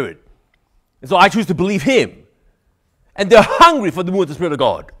the Spirit. And so I choose to believe him. And they're hungry for the move of the Spirit of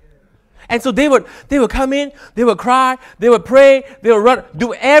God. And so they would come in, they would cry, they would pray, they would run,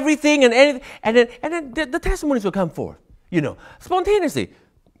 do everything and anything, and then the testimonies would come forth, you know, spontaneously.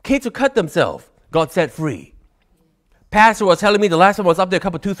 Kids would cut themselves, got set free. Pastor was telling me the last time I was up there a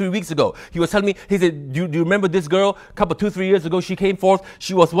couple, 2-3 weeks ago. He was telling me, he said, do you remember this girl? A couple, 2-3 years ago, she came forth.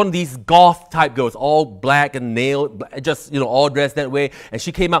 She was one of these goth type girls, all black and nailed, just, you know, all dressed that way. And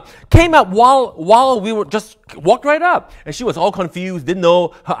she came up while we were just walked right up. And she was all confused, didn't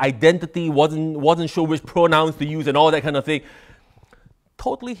know her identity, wasn't sure which pronouns to use and all that kind of thing.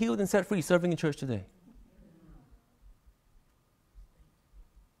 Totally healed and set free, serving in church today.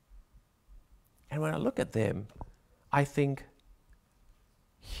 And when I look at them, I think,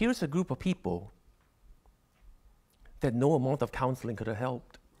 here's a group of people that no amount of counseling could have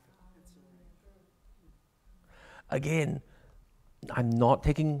helped. Again, I'm not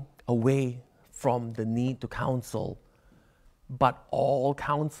taking away from the need to counsel, but all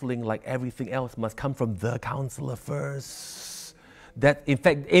counseling, like everything else, must come from the counselor first. That,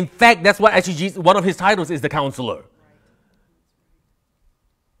 in fact, that's what actually Jesus, one of his titles is the counselor.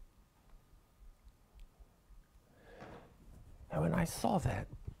 I saw that,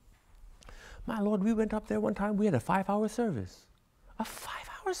 my Lord, we went up there one time, we had a 5-hour service. A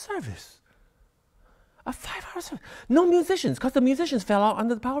 5-hour service. A 5-hour service. No musicians, because the musicians fell out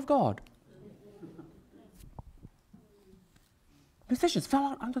under the power of God. Musicians fell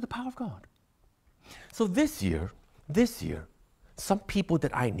out under the power of God. So this year, some people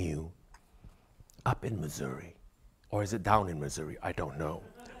that I knew up in Missouri, or is it down in Missouri? I don't know.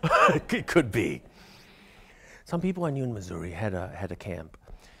 It could be. Some people I knew in Missouri had a camp,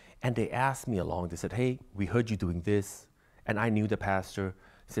 and they asked me along. They said, "Hey, we heard you doing this," and I knew the pastor.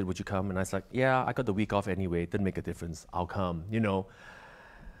 He said, "Would you come?" And I was like, "Yeah, I got the week off anyway. It didn't make a difference. I'll come." You know,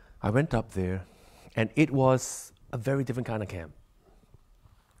 I went up there, and it was a very different kind of camp.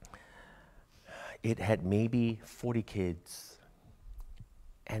 It had maybe 40 kids.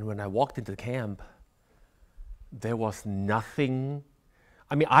 And when I walked into the camp, there was nothing.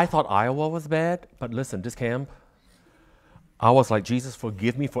 I mean, I thought Iowa was bad, but listen, this camp, I was like, Jesus,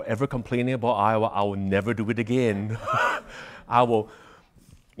 forgive me for ever complaining about Iowa. I will never do it again. I will,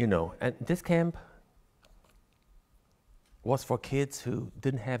 you know, and this camp was for kids who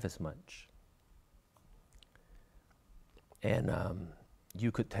didn't have as much. And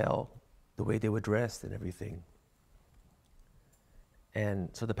you could tell the way they were dressed and everything. And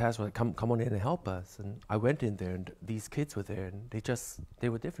so the pastor was like, come on in and help us. And I went in there, and these kids were there, and they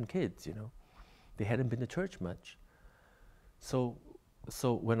were different kids, you know. They hadn't been to church much. So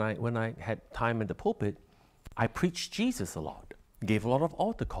when I had time in the pulpit, I preached Jesus a lot, gave a lot of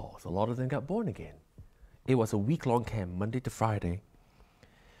altar calls. A lot of them got born again. It was a week-long camp, Monday to Friday.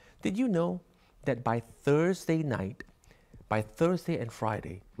 Did you know that by Thursday night, by Thursday and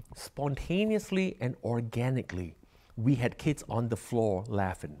Friday, spontaneously and organically, we had kids on the floor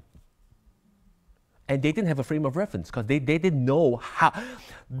laughing. And they didn't have a frame of reference because they didn't know how.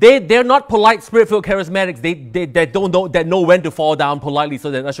 They're not polite, spirit-filled charismatics. They don't know when to fall down politely so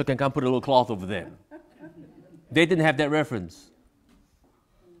that usher can come put a little cloth over them. They didn't have that reference.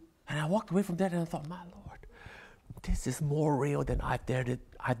 And I walked away from that and I thought, my Lord, this is more real than I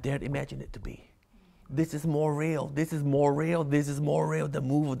dared imagine it to be. This is more real. This is more real. This is more real. The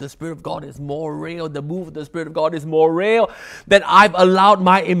move of the Spirit of God is more real. The move of the Spirit of God is more real than I've allowed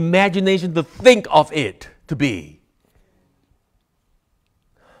my imagination to think of it to be.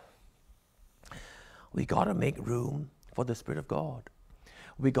 We got to make room for the Spirit of God.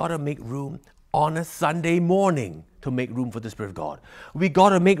 We got to make room on a Sunday morning to make room for the Spirit of God. We got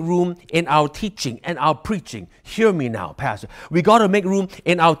to make room in our teaching and our preaching. Hear me now, Pastor. We got to make room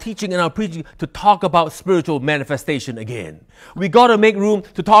in our teaching and our preaching to talk about spiritual manifestation again. We got to make room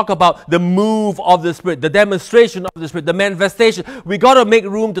to talk about the move of the Spirit, the demonstration of the Spirit, the manifestation. We got to make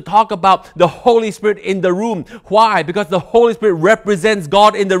room to talk about the Holy Spirit in the room. Why? Because the Holy Spirit represents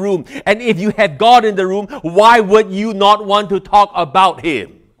God in the room. And if you had God in the room, why would you not want to talk about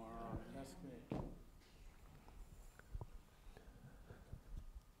Him?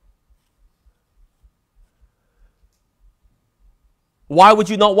 Why would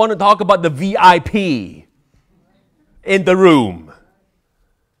you not want to talk about the VIP in the room?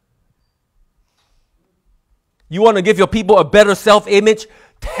 You want to give your people a better self-image?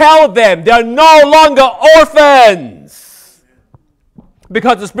 Tell them they're no longer orphans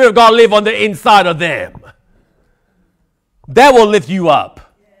because the Spirit of God lives on the inside of them. That will lift you up.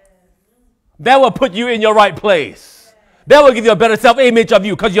 That will put you in your right place. That will give you a better self-image of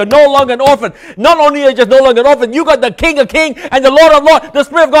you because you're no longer an orphan. Not only are you just no longer an orphan, you got the King of Kings and the Lord of Lords, the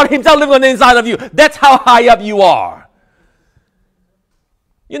Spirit of God Himself living on the inside of you. That's how high up you are.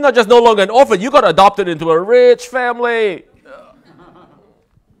 You're not just no longer an orphan, you got adopted into a rich family.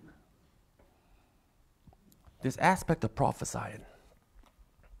 This aspect of prophesying,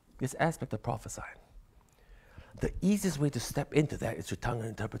 the easiest way to step into that is through tongue and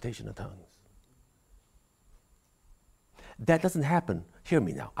interpretation of tongues. That doesn't happen. Hear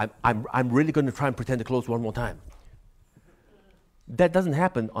me now. I'm really going to try and pretend to close one more time. That doesn't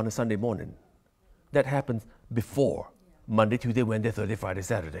happen on a Sunday morning. That happens before Monday, Tuesday, Wednesday, Thursday, Friday,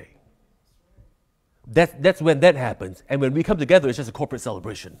 Saturday. That's when that happens. And when we come together, it's just a corporate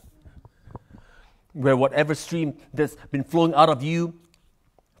celebration. Where whatever stream that's been flowing out of you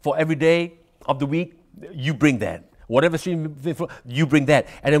for every day of the week, you bring that. Whatever stream, you bring that.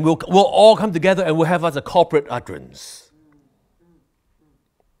 And then we'll all come together and we'll have us a corporate utterance.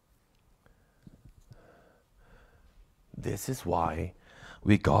 This is why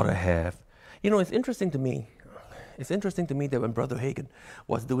we gotta have, it's interesting to me that when Brother Hagin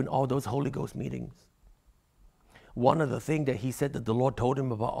was doing all those Holy Ghost meetings, one of the things that he said that the Lord told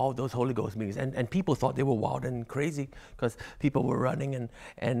him about all those Holy Ghost meetings, and people thought they were wild and crazy because people were running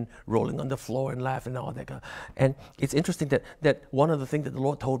and rolling on the floor and laughing and all that kind of, and it's interesting that one of the things that the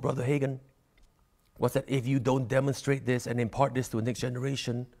Lord told Brother Hagin was that if you don't demonstrate this and impart this to the next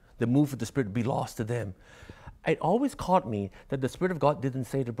generation, the move of the Spirit will be lost to them. It always caught me that the Spirit of God didn't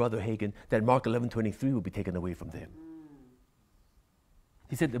say to Brother Hagin that Mark 11:23 will be taken away from them.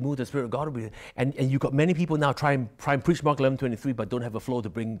 He said the move of the Spirit of God will be, and you got many people now try and preach Mark 11:23, but don't have a flow to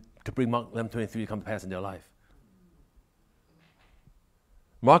bring Mark 11:23 to come to pass in their life.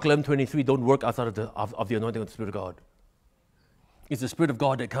 Mark 11:23 don't work outside of the anointing of the Spirit of God. It's the Spirit of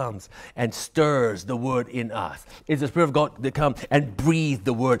God that comes and stirs the word in us. It's the Spirit of God that comes and breathes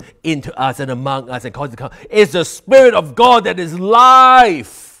the word into us and among us and causes it to come. It's the Spirit of God that is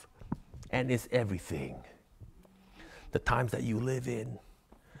life and is everything. The times that you live in.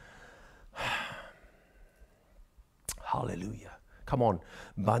 Hallelujah. Come on.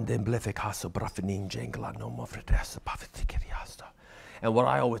 And what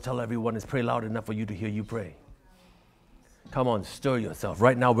I always tell everyone is pray loud enough for you to hear you pray. Come on, stir yourself.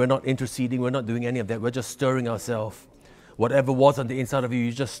 Right now, we're not interceding. We're not doing any of that. We're just stirring ourselves. Whatever was on the inside of you,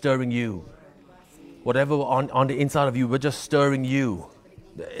 you're just stirring you. Whatever on the inside of you, we're just stirring you.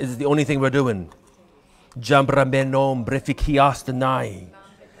 It's the only thing we're doing. Jambramenom brefikiastanai.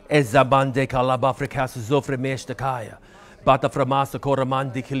 Ezabande kalabafrikas zofre meshtakaya. Bata framasa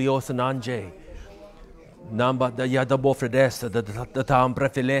koramandi kiliosananje. Namba da yada bofredesta da tam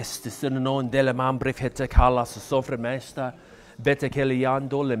brefilest sinanon dele man brefhete kala sofre mesta bete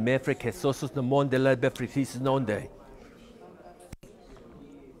keliando le mefre que sosus na monde le befritis nonde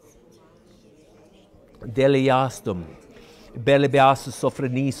deliastum belebias sofre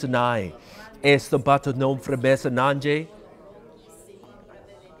nisunai estum pato non frebesa nanje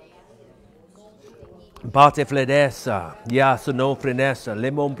Bate fledessa, yas no frenessa,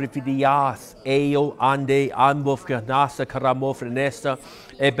 lemon prefidias, eo ande ambofka nasa karamo frenessa,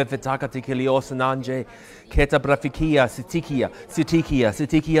 ebefetaka tikilios nanje, keta brafikia, sitikia,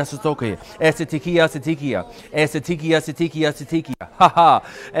 sitoke, sitikia, haha,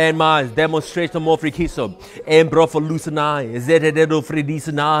 and my demonstration more frikiso, and brofolusanai, zetedo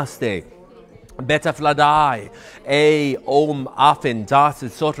fredisanaste. Beta fladai, afen das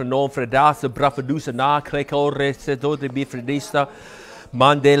sotra non fredas brafadusa na kleko resedo de bifredista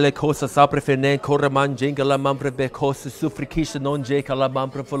mandele cosa sapre fene correman jingala mampre becos sufrikisha non jekala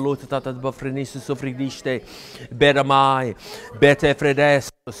mampre folota tata bafrenista sufridiste beramai bete fredes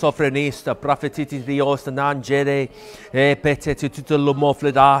sofrenista profetiti dios nan jere pete tuto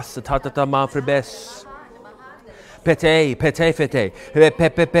lomofledas tata manfrebes Pete,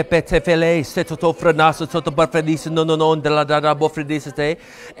 fele, setoto frenaso, soto barfredis, non de la dada bofredisate,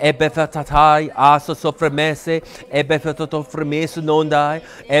 ebefatatai, aso sofremese, ebefatoto fremesu non dai,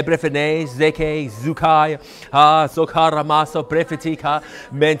 ebrefene, zeke, zukai, sokara maso, prefetica,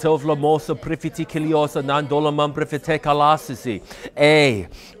 mento flamoso, prefiticiliosa, nandolamam prefeteca lasisi,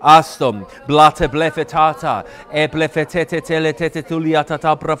 astum, blate blefetata, blefetete teletete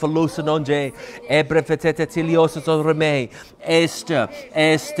tuliatata brafalusa nonje, ebrefetete tiliosa. Reme, Esther,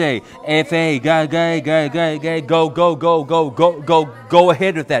 Este, F.A., go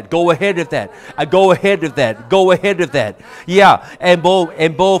ahead with that, go ahead with that. Yeah, and bo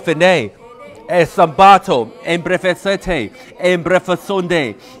fene. Sambato, en brefesete, en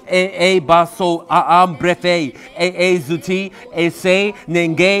brefasonde, baso aam brefe, zuti, se,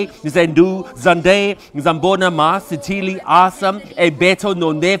 nenge, zendu, zande, zambona mas, sitili asam, beto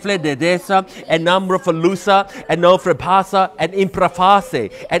no nefle de desa, en namrafalusa, en nofrepasa, en imprafase,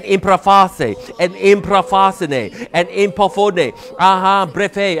 en impofone,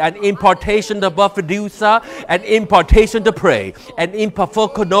 brefe, an impartation to buffadusa, an impartation to pray, an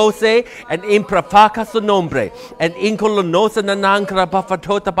impafoconose, an imprafaka su nombre, and incolonosa nanankra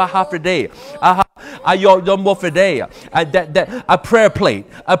bafatota bahafrede. A prayer plate,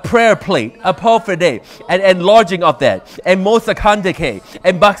 a pofrede, and enlarging of that, and mosakandeke,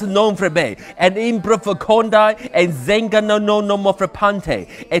 and baxanon frebe, and imbrafakondai, and zenga no mofrepante,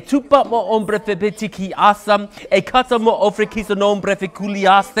 e tupa mo ombre febetiki asam, e katamo ofrekiso nombre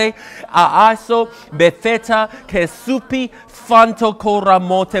feculiaste, a aso befeta ke supi fanto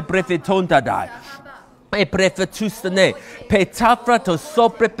coramote brefitonda dai. E prefetustane, petafra to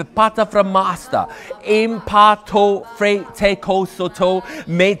sopre pepata fra masta, impato fre teco soto,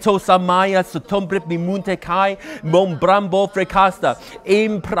 meto samaya sotombre mimunte kai, mon brambo frecasta,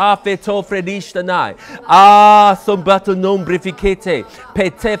 imprafeto fredishtanai, sombrato non brificete,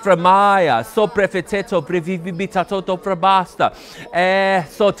 pete fra maya, soprefeteto brevivibitatoto fra basta,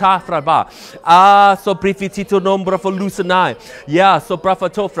 sotafra ba, soprefitito nombra for lucenai,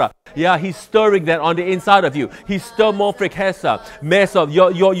 soprafatofra. Yeah, he's stirring that on the inside of you. He's stirring more frikesa, mess of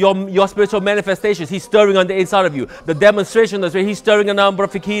your spiritual manifestations. He's stirring on the inside of you. The demonstration is where he's stirring a number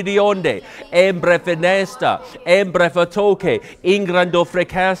of fikidionde, embrefenesta, embrefatoke, ingrando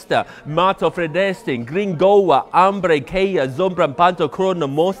frekesta, mato fredesting, gringoa, ambre keia, zombram panto krono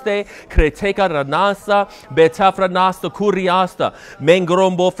moste, kreteka ranasa, betafra nasta kuriasta,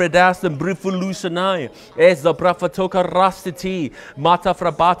 mengrombo fredastem brifulusanai, ezobrafatoka rastiti, mata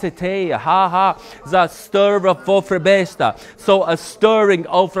frabate. The stir of fofrebesta. So a stirring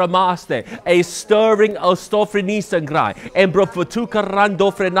of framaste, a stirring of stofrenisangrai, embrofotuka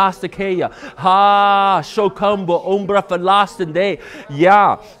rando frenastekeya. Shokumbo umbra falastende.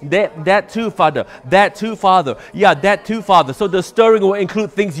 Yeah, that too, Father. That too, Father. Yeah, that too, Father. So the stirring will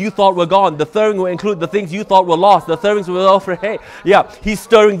include things you thought were gone. The stirring will include the things you thought were lost. The stirrings will offer, hey, yeah, he's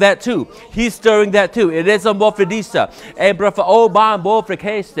stirring that too. He's stirring that too. It is a mofredisa. Embrafa oban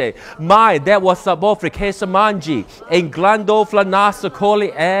bofrekeste. My, that was sabofre kesamanji. Englando flanasa coli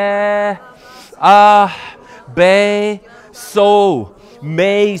be so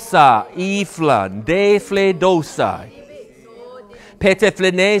mesa iflan defle dosa. Pete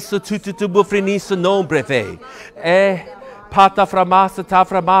fleneso tutubu freniso non breve. Pata framasa ta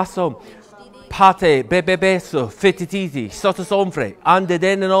framaso. Pate bebebeso fetititi sotosomfre ande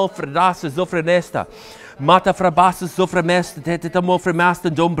deneno fredasa zofrenesta. Mata frabasa sofremesta tetamo fremasta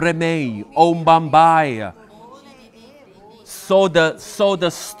dombremei ombambaya. So the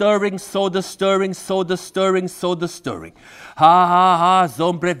stirring, so the stirring, so the stirring, so the stirring.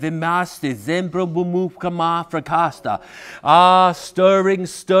 Zombre vimaste, zembro bumukama fracasta. Stirring,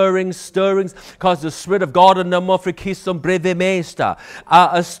 stirring, stirrings, cause the Spirit of God and the mofrikisum brevimesta.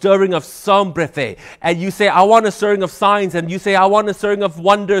 A stirring of sombrefe. And you say, I want a stirring of signs, and you say, I want a stirring of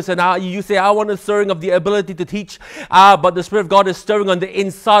wonders, and you say, I want a stirring of the ability to teach. But the Spirit of God is stirring on the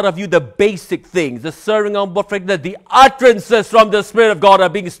inside of you the basic things. The stirring on the utterances from the Spirit of God are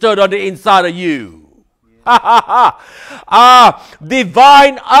being stirred on the inside of you.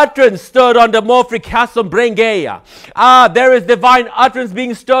 Divine utterance stirred on the mofrikasum brengeia. There is divine utterance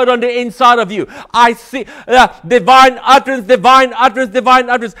being stirred on the inside of you. I see divine utterance, divine utterance, divine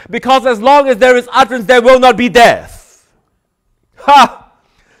utterance. Because as long as there is utterance, there will not be death.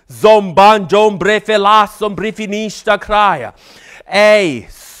 Zomban jom brefelasum brifinista kraya.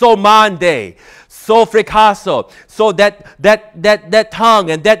 Somande. So fricaso, so that tongue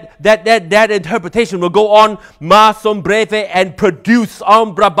and that interpretation will go on masom breve and produce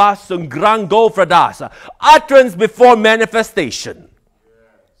ombrabasum grango fradasa, utterance before manifestation.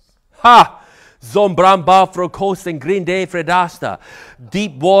 Zombramba frocos and green day fredasta,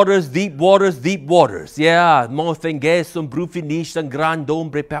 deep waters, deep waters, deep waters. Yeah, mothengesum brufinish and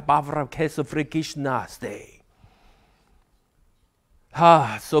grandombre pepavra keso frikishnaste.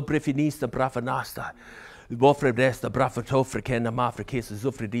 So prefinista brafanasta. Bofredesta brafatofriken amafrikis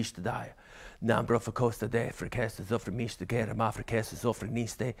zufredista dia. Nam brofacosta de fricesta zufremista gera mafrikes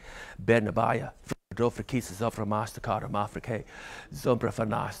zufreniste bernabaya. Dofrikis zufremasta mafrike.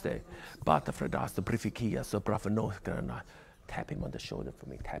 Zombrafanaste. Bata fredasta brifikia so brafanoskana. Tap him on the shoulder for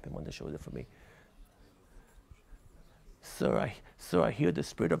me. Tap him on the shoulder for me. Sir, I hear the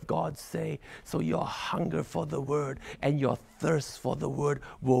Spirit of God say, so your hunger for the Word and your thirst for the Word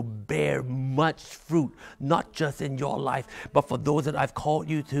will bear much fruit, not just in your life, but for those that I've called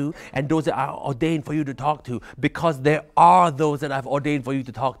you to and those that I ordained for you to talk to, because there are those that I've ordained for you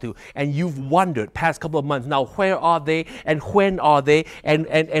to talk to. And you've wondered past couple of months, now where are they and when are they and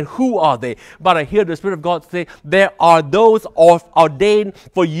who are they? But I hear the Spirit of God say, there are those ordained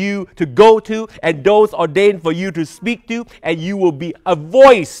for you to go to and those ordained for you to speak to, and you will be a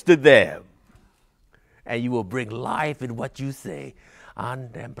voice to them. And you will bring life in what you say.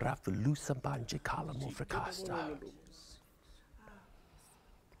 And there'll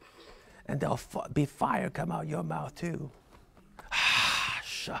be fire come out your mouth too.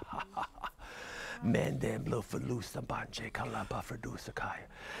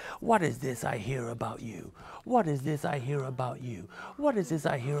 What is this I hear about you? What is this I hear about you? What is this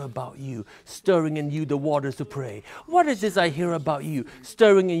I hear about you? Stirring in you the waters to pray. What is this I hear about you?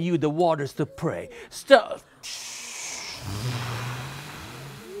 Stirring in you the waters to pray.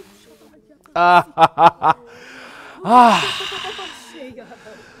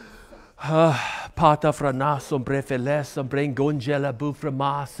 Pata franasum brefelesum brengongela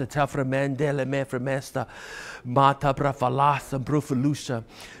buframasa taframendele me fremesta mata brafalasum brufelusa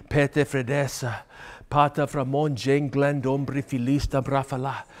pete fredesa pata framon jenglendom brifilista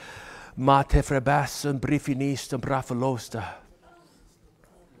brafala mate frebasum brifinistum brafalosta.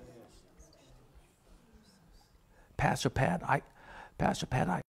 Pastor Pat,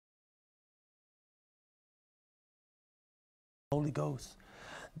 Holy Ghost.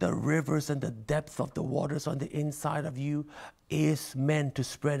 The rivers and the depth of the waters on the inside of you is meant to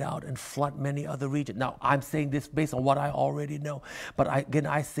spread out and flood many other regions. Now, I'm saying this based on what I already know. But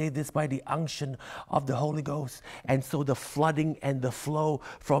I say this by the unction of the Holy Ghost. And so the flooding and the flow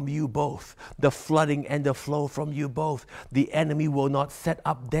from you both, the flooding and the flow from you both, the enemy will not set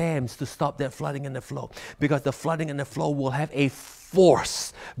up dams to stop that flooding and the flow. Because the flooding and the flow will have a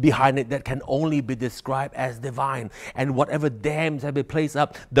force behind it that can only be described as divine. And whatever dams have been placed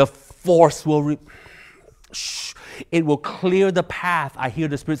up, the force will it will clear the path. I hear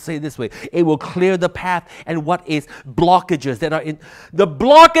the Spirit say it this way. It will clear the path. And what is blockages that are in the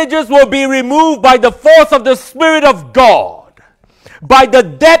blockages will be removed by the force of the Spirit of God. By the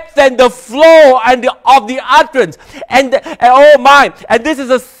depth and the flow and of the utterance. And oh my, and this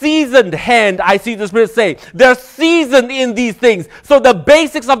is a seasoned hand, I see the Spirit say. They're seasoned in these things. So the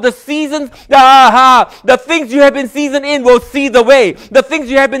basics of the seasons, the things you have been seasoned in will see the way. The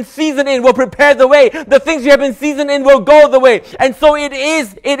things you have been seasoned in will prepare the way. The things you have been seasoned in will go the way. And so it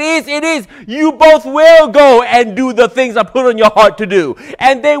is. You both will go and do the things I put on your heart to do.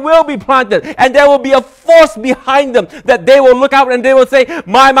 And they will be planted. And there will be a force behind them that they will look out and they will say,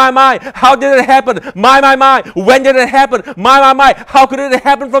 my, how did it happen? My, when did it happen? My, how could it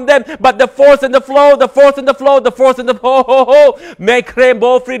happen from them? But the force and the flow, the force and the flow, the force and the me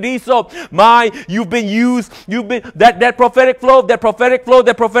crembo fridiso. My, you've been used, that prophetic flow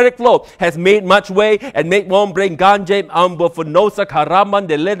has made much way and make one bring ganje ambo funosa karaman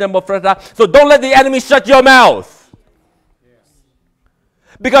de ledem. So don't let the enemy shut your mouth.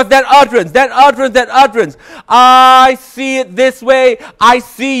 Because that utterance, I see it this way. I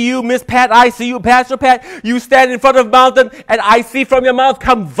see you, Miss Pat. I see you, Pastor Pat. You stand in front of a mountain, and I see from your mouth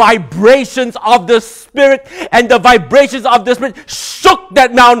come vibrations of the Spirit, and the vibrations of the Spirit shook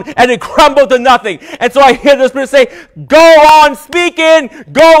that mountain, and it crumbled to nothing. And so I hear the Spirit say, go on speaking,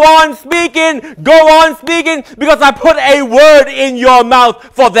 because I put a word in your mouth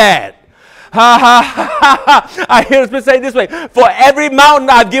for that. I hear the Spirit say this way. For every mountain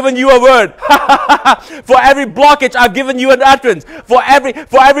I've given you a word. For every blockage I've given you an utterance. For every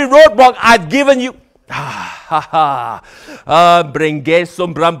roadblock I've given you.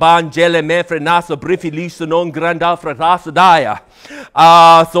 Bringesum brambangele me frenaso brifilis non granda frasasadaya.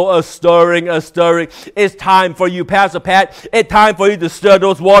 So a stirring. It's time for you, Pastor Pat. It's time for you to stir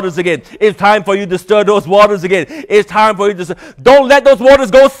those waters again. It's time for you to stir those waters again. It's time for you to don't let those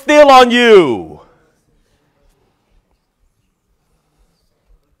waters go still on you.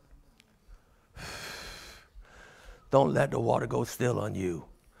 Don't let the water go still on you.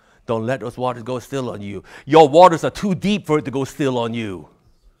 Don't let those waters go still on you. Your waters are too deep for it to go still on you.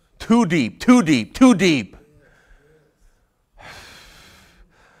 Too deep.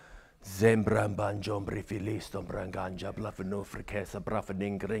 Zembrambanjom brifilistom branganja blafino frikesa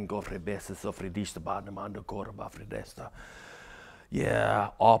brafaning gringo frebesa sofridista badamando korba fredesta.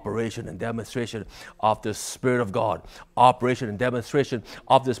 Yeah, operation and demonstration of the Spirit of God. Operation and demonstration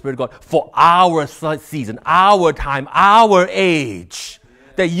of the Spirit of God for our season, our time, our age.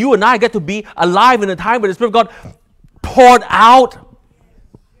 That you and I get to be alive in a time where the Spirit of God poured out.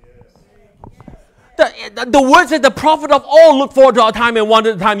 The word said the prophet of all looked forward to our time and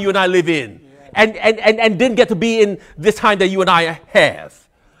wanted the time you and I live in. And didn't get to be in this time that you and I have.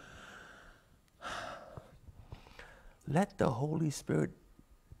 Let the Holy Spirit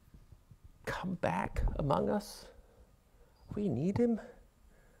come back among us. We need Him.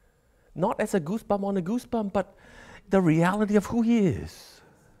 Not as a goosebump on a goosebump, but the reality of who He is.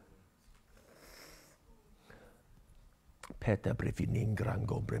 Peta brevining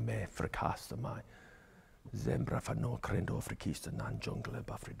grango breme fracasta mai. Zembra fano crendo frikista nan jungle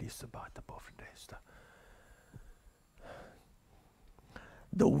bafridista bata bofridesta.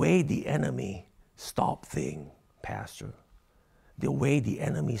 The way the enemy stop thing, Pastor, the way the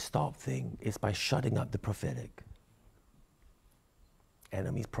enemy stop thing is by shutting up the prophetic.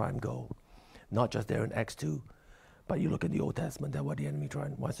 Enemy's prime goal. Not just there in Acts 2, but you look at the Old Testament, that's what the enemy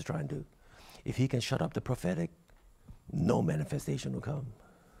wants to try and do. If he can shut up the prophetic, no manifestation will come.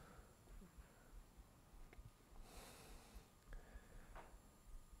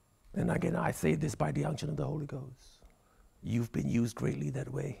 And again, I say this by the unction of the Holy Ghost. You've been used greatly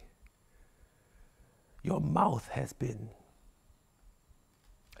that way. Your mouth has been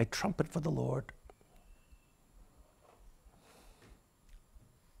a trumpet for the Lord.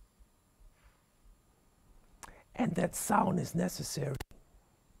 And that sound is necessary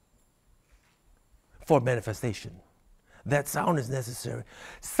for manifestation. That sound is necessary.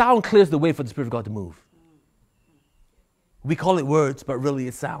 Sound clears the way for the Spirit of God to move. We call it words, but really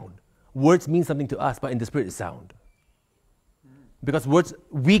it's sound. Words mean something to us, but in the Spirit it's sound. Because words,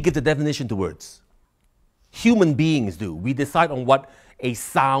 we give the definition to words. Human beings do. We decide on what a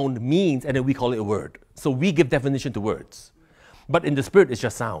sound means, and then we call it a word. So we give definition to words. But in the Spirit, it's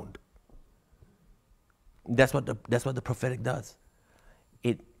just sound. That's what the prophetic does.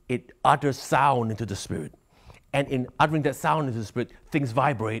 It utters sound into the Spirit. And in uttering that sound into the Spirit, things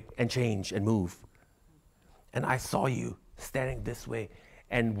vibrate and change and move. And I saw you standing this way,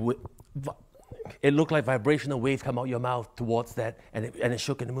 and it looked like vibrational waves come out your mouth towards that, and it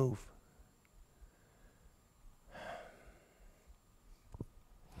shook and moved.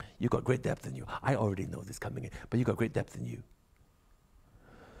 You got great depth in you. I already know this coming in, but you got great depth in you.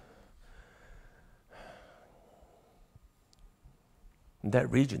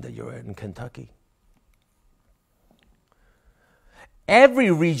 That region that you're in Kentucky. Every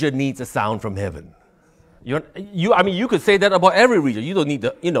region needs a sound from heaven. You could say that about every region. You don't need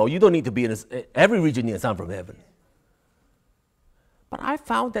to be in every region needs a sound from heaven. But I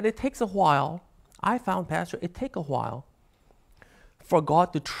found that it takes a while. Pastor, it takes a while for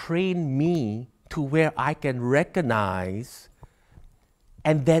God to train me to where I can recognize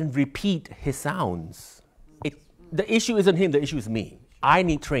and then repeat His sounds. The issue isn't Him, the issue is me. I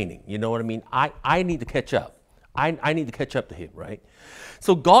need training, you know what I mean? I need to catch up. I need to catch up to Him, right?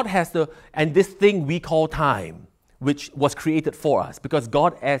 So God has and this thing we call time, which was created for us, because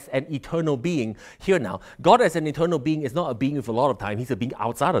God as an eternal being, here now, God as an eternal being is not a being with a lot of time, He's a being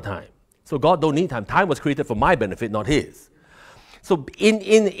outside of time. So God don't need time. Time was created for my benefit, not His. So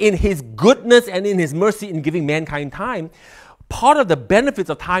in His goodness and in His mercy in giving mankind time, part of the benefits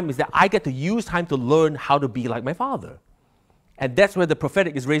of time is that I get to use time to learn how to be like my Father. And that's where the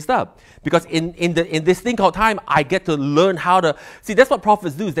prophetic is raised up. Because in this thing called time, I get to learn how to... See, that's what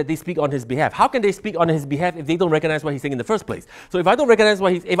prophets do, is that they speak on His behalf. How can they speak on His behalf if they don't recognize what He's saying in the first place? So if I don't recognize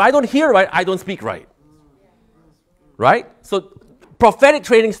if I don't hear right, I don't speak right. Right? So prophetic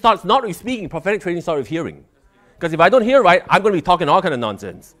training starts not with speaking, prophetic training starts with hearing. Because if I don't hear right, I'm going to be talking all kind of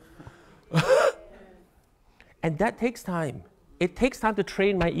nonsense. And that takes time. It takes time to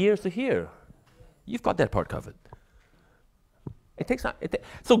train my ears to hear. You've got that part covered. It takes time.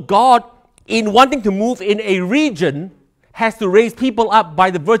 So God, in wanting to move in a region, has to raise people up by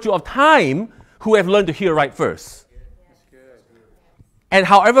the virtue of time who have learned to hear right first. And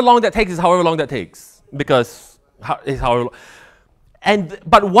however long that takes is however long that takes. Because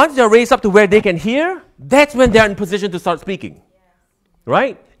but once they're raised up to where they can hear, that's when they're in position to start speaking.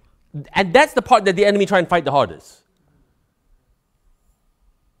 Right? And that's the part that the enemy try and fight the hardest.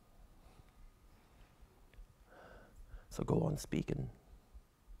 So go on speaking.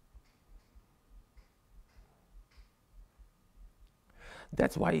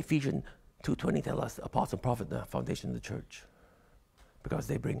 That's why Ephesians 2:20 tells us apostle, prophet, the foundation of the church. Because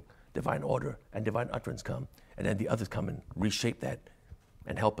they bring divine order and divine utterance come, and then the others come and reshape that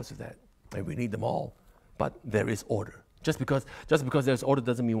and help us with that. And we need them all. But there is order. Just because there's order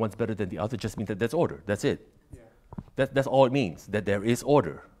doesn't mean one's better than the other, just means that there's order. That's it. Yeah. That's all it means, that there is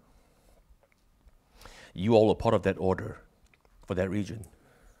order. You all are part of that order for that region.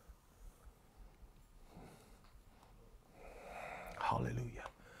 Hallelujah.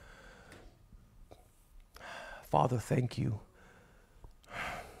 Father, thank you.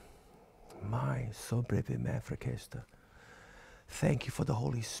 My so breve me fracesta. Thank you for the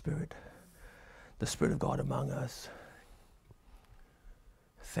Holy Spirit, the Spirit of God among us.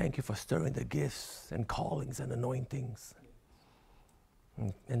 Thank you for stirring the gifts and callings and anointings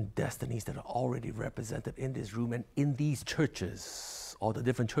and destinies that are already represented in this room and in these churches, all the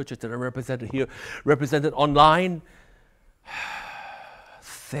different churches that are represented here, represented online.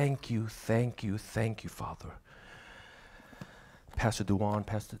 Thank you, Father. Pastor Duan,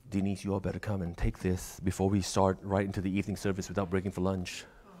 Pastor Denise, you all better come and take this before we start right into the evening service without breaking for lunch.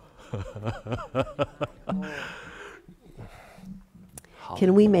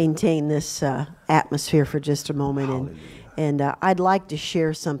 Can we maintain this atmosphere for just a moment? And I'd like to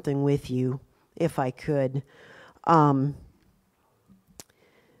share something with you, if I could.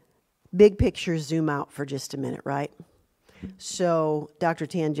 Big picture, zoom out for just a minute, right? So Dr.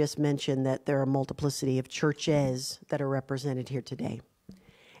 Tan just mentioned that there are a multiplicity of churches that are represented here today.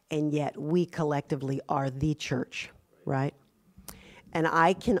 and yet we collectively are the church, right? And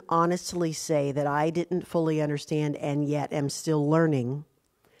I can honestly say that I didn't fully understand and yet am still learning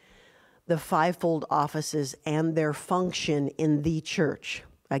the fivefold offices and their function in the church.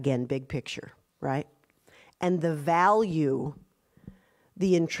 Again, big picture, right? And the value,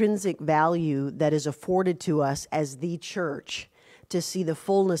 the intrinsic value that is afforded to us as the church to see the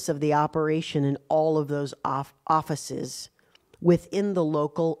fullness of the operation in all of those offices within the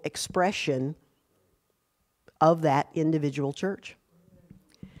local expression of that individual church.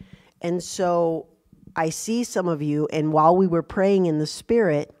 And so I see some of you, and while we were praying in the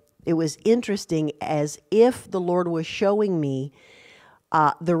Spirit, it was interesting as if the Lord was showing me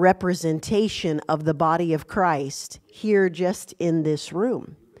the representation of the body of Christ here just in this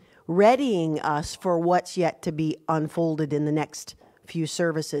room, readying us for what's yet to be unfolded in the next few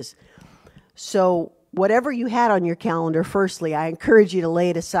services. So whatever you had on your calendar, firstly, I encourage you to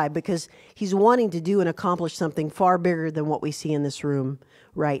lay it aside because he's wanting to do and accomplish something far bigger than what we see in this room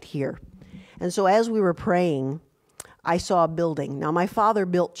right here. And so as we were praying, I saw a building. Now, my father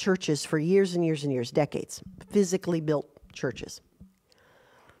built churches for years and years and years, decades, physically built churches.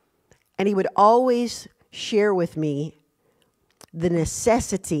 And he would always share with me the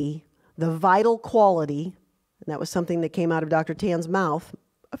necessity, the vital quality, and that was something that came out of Dr. Tan's mouth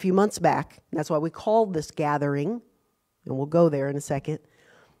a few months back. And that's why we called this gathering, and we'll go there in a second,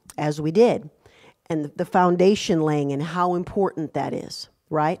 as we did. And the foundation laying and how important that is,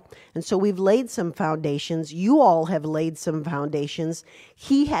 right? And so we've laid some foundations. You all have laid some foundations.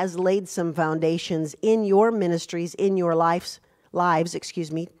 He has laid some foundations in your ministries, in your lives,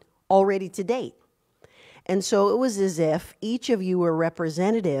 already to date. And so it was as if each of you were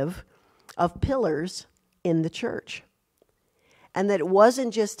representative of pillars in the church. And that it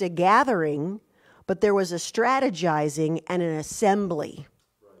wasn't just a gathering, but there was a strategizing and an assembly,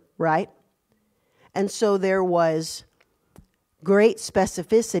 right? And so there was great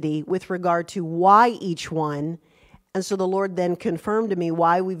specificity with regard to why each one. And so the Lord then confirmed to me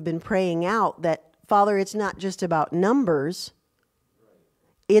why we've been praying out that, Father, it's not just about numbers.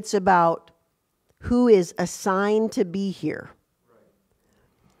 It's about who is assigned to be here.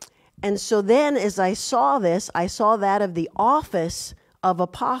 And so then as I saw this, I saw that of the office of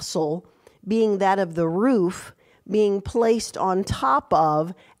apostle being that of the roof, being placed on top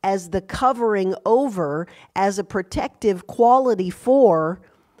of as the covering over, as a protective quality for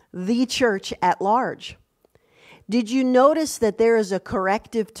the church at large. Did you notice that there is a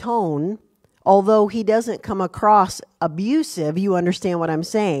corrective tone, although he doesn't come across abusive, you understand what I'm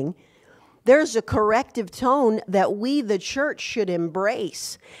saying? There's a corrective tone that we, the church, should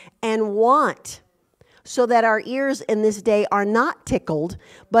embrace and want, so that our ears in this day are not tickled,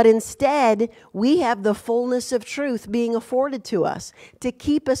 but instead we have the fullness of truth being afforded to us to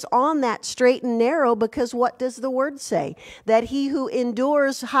keep us on that straight and narrow, because what does the word say? That he who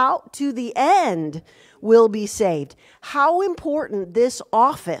endures to the end will be saved. How important this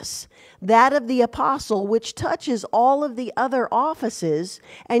office, that of the apostle, which touches all of the other offices,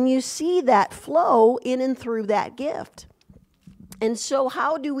 and you see that flow in and through that gift. And so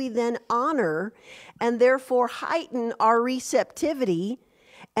how do we then honor and therefore heighten our receptivity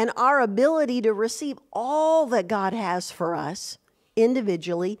and our ability to receive all that God has for us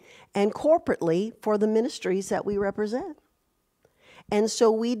individually and corporately for the ministries that we represent? And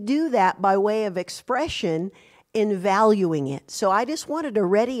so we do that by way of expression in valuing it. So I just wanted to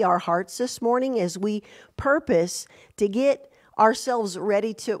ready our hearts this morning as we purpose to get ourselves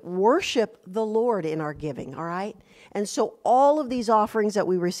ready to worship the Lord in our giving, all right? And so all of these offerings that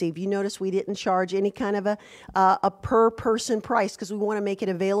we receive, you notice we didn't charge any kind of a per person price because we want to make it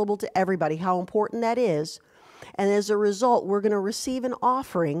available to everybody, how important that is. And as a result, we're going to receive an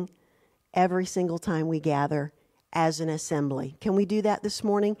offering every single time we gather as an assembly. Can we do that this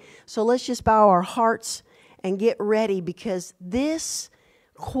morning? So let's just bow our hearts and get ready, because this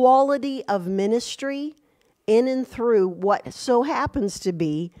quality of ministry in and through what so happens to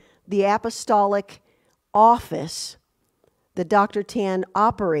be the apostolic office that Dr. Tan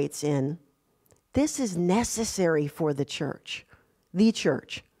operates in, this is necessary for the church. The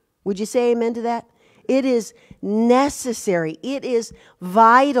church. Would you say amen to that? It is necessary. It is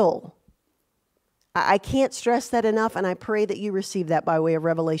vital. I can't stress that enough, and I pray that you receive that by way of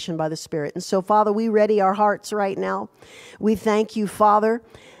revelation by the Spirit. And so, Father, we ready our hearts right now. We thank you, Father,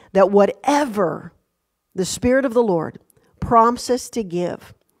 that whatever the Spirit of the Lord prompts us to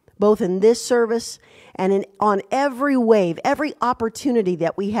give, both in this service and on every wave, every opportunity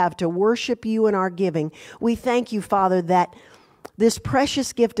that we have to worship you in our giving, we thank you, Father, that this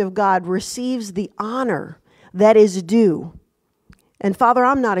precious gift of God receives the honor that is due. And Father,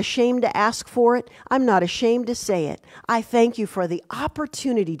 I'm not ashamed to ask for it. I'm not ashamed to say it. I thank you for the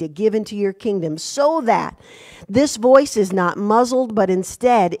opportunity to give into your kingdom so that this voice is not muzzled, but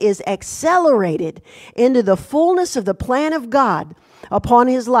instead is accelerated into the fullness of the plan of God upon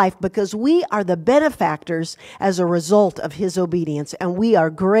his life, because we are the benefactors as a result of his obedience, and we are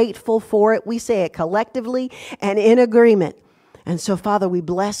grateful for it. We say it collectively and in agreement. And so, Father, we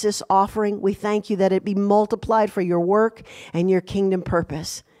bless this offering. We thank you that it be multiplied for your work and your kingdom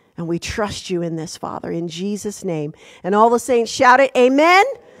purpose. And we trust you in this, Father, in Jesus' name. And all the saints shout it, amen?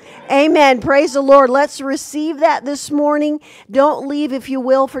 Amen. Praise the Lord. Let's receive that this morning. Don't leave, if you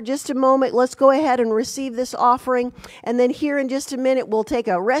will, for just a moment. Let's go ahead and receive this offering. And then here in just a minute, we'll take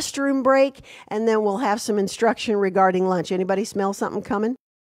a restroom break, and then we'll have some instruction regarding lunch. Anybody smell something coming?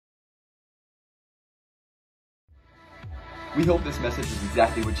 We hope this message is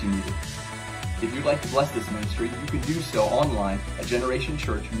exactly what you needed. If you'd like to bless this ministry, you can do so online at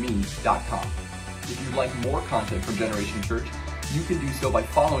generationchurchme.com. If you'd like more content from Generation Church, you can do so by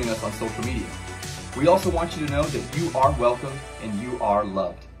following us on social media. We also want you to know that you are welcome and you are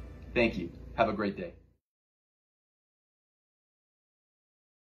loved. Thank you. Have a great day.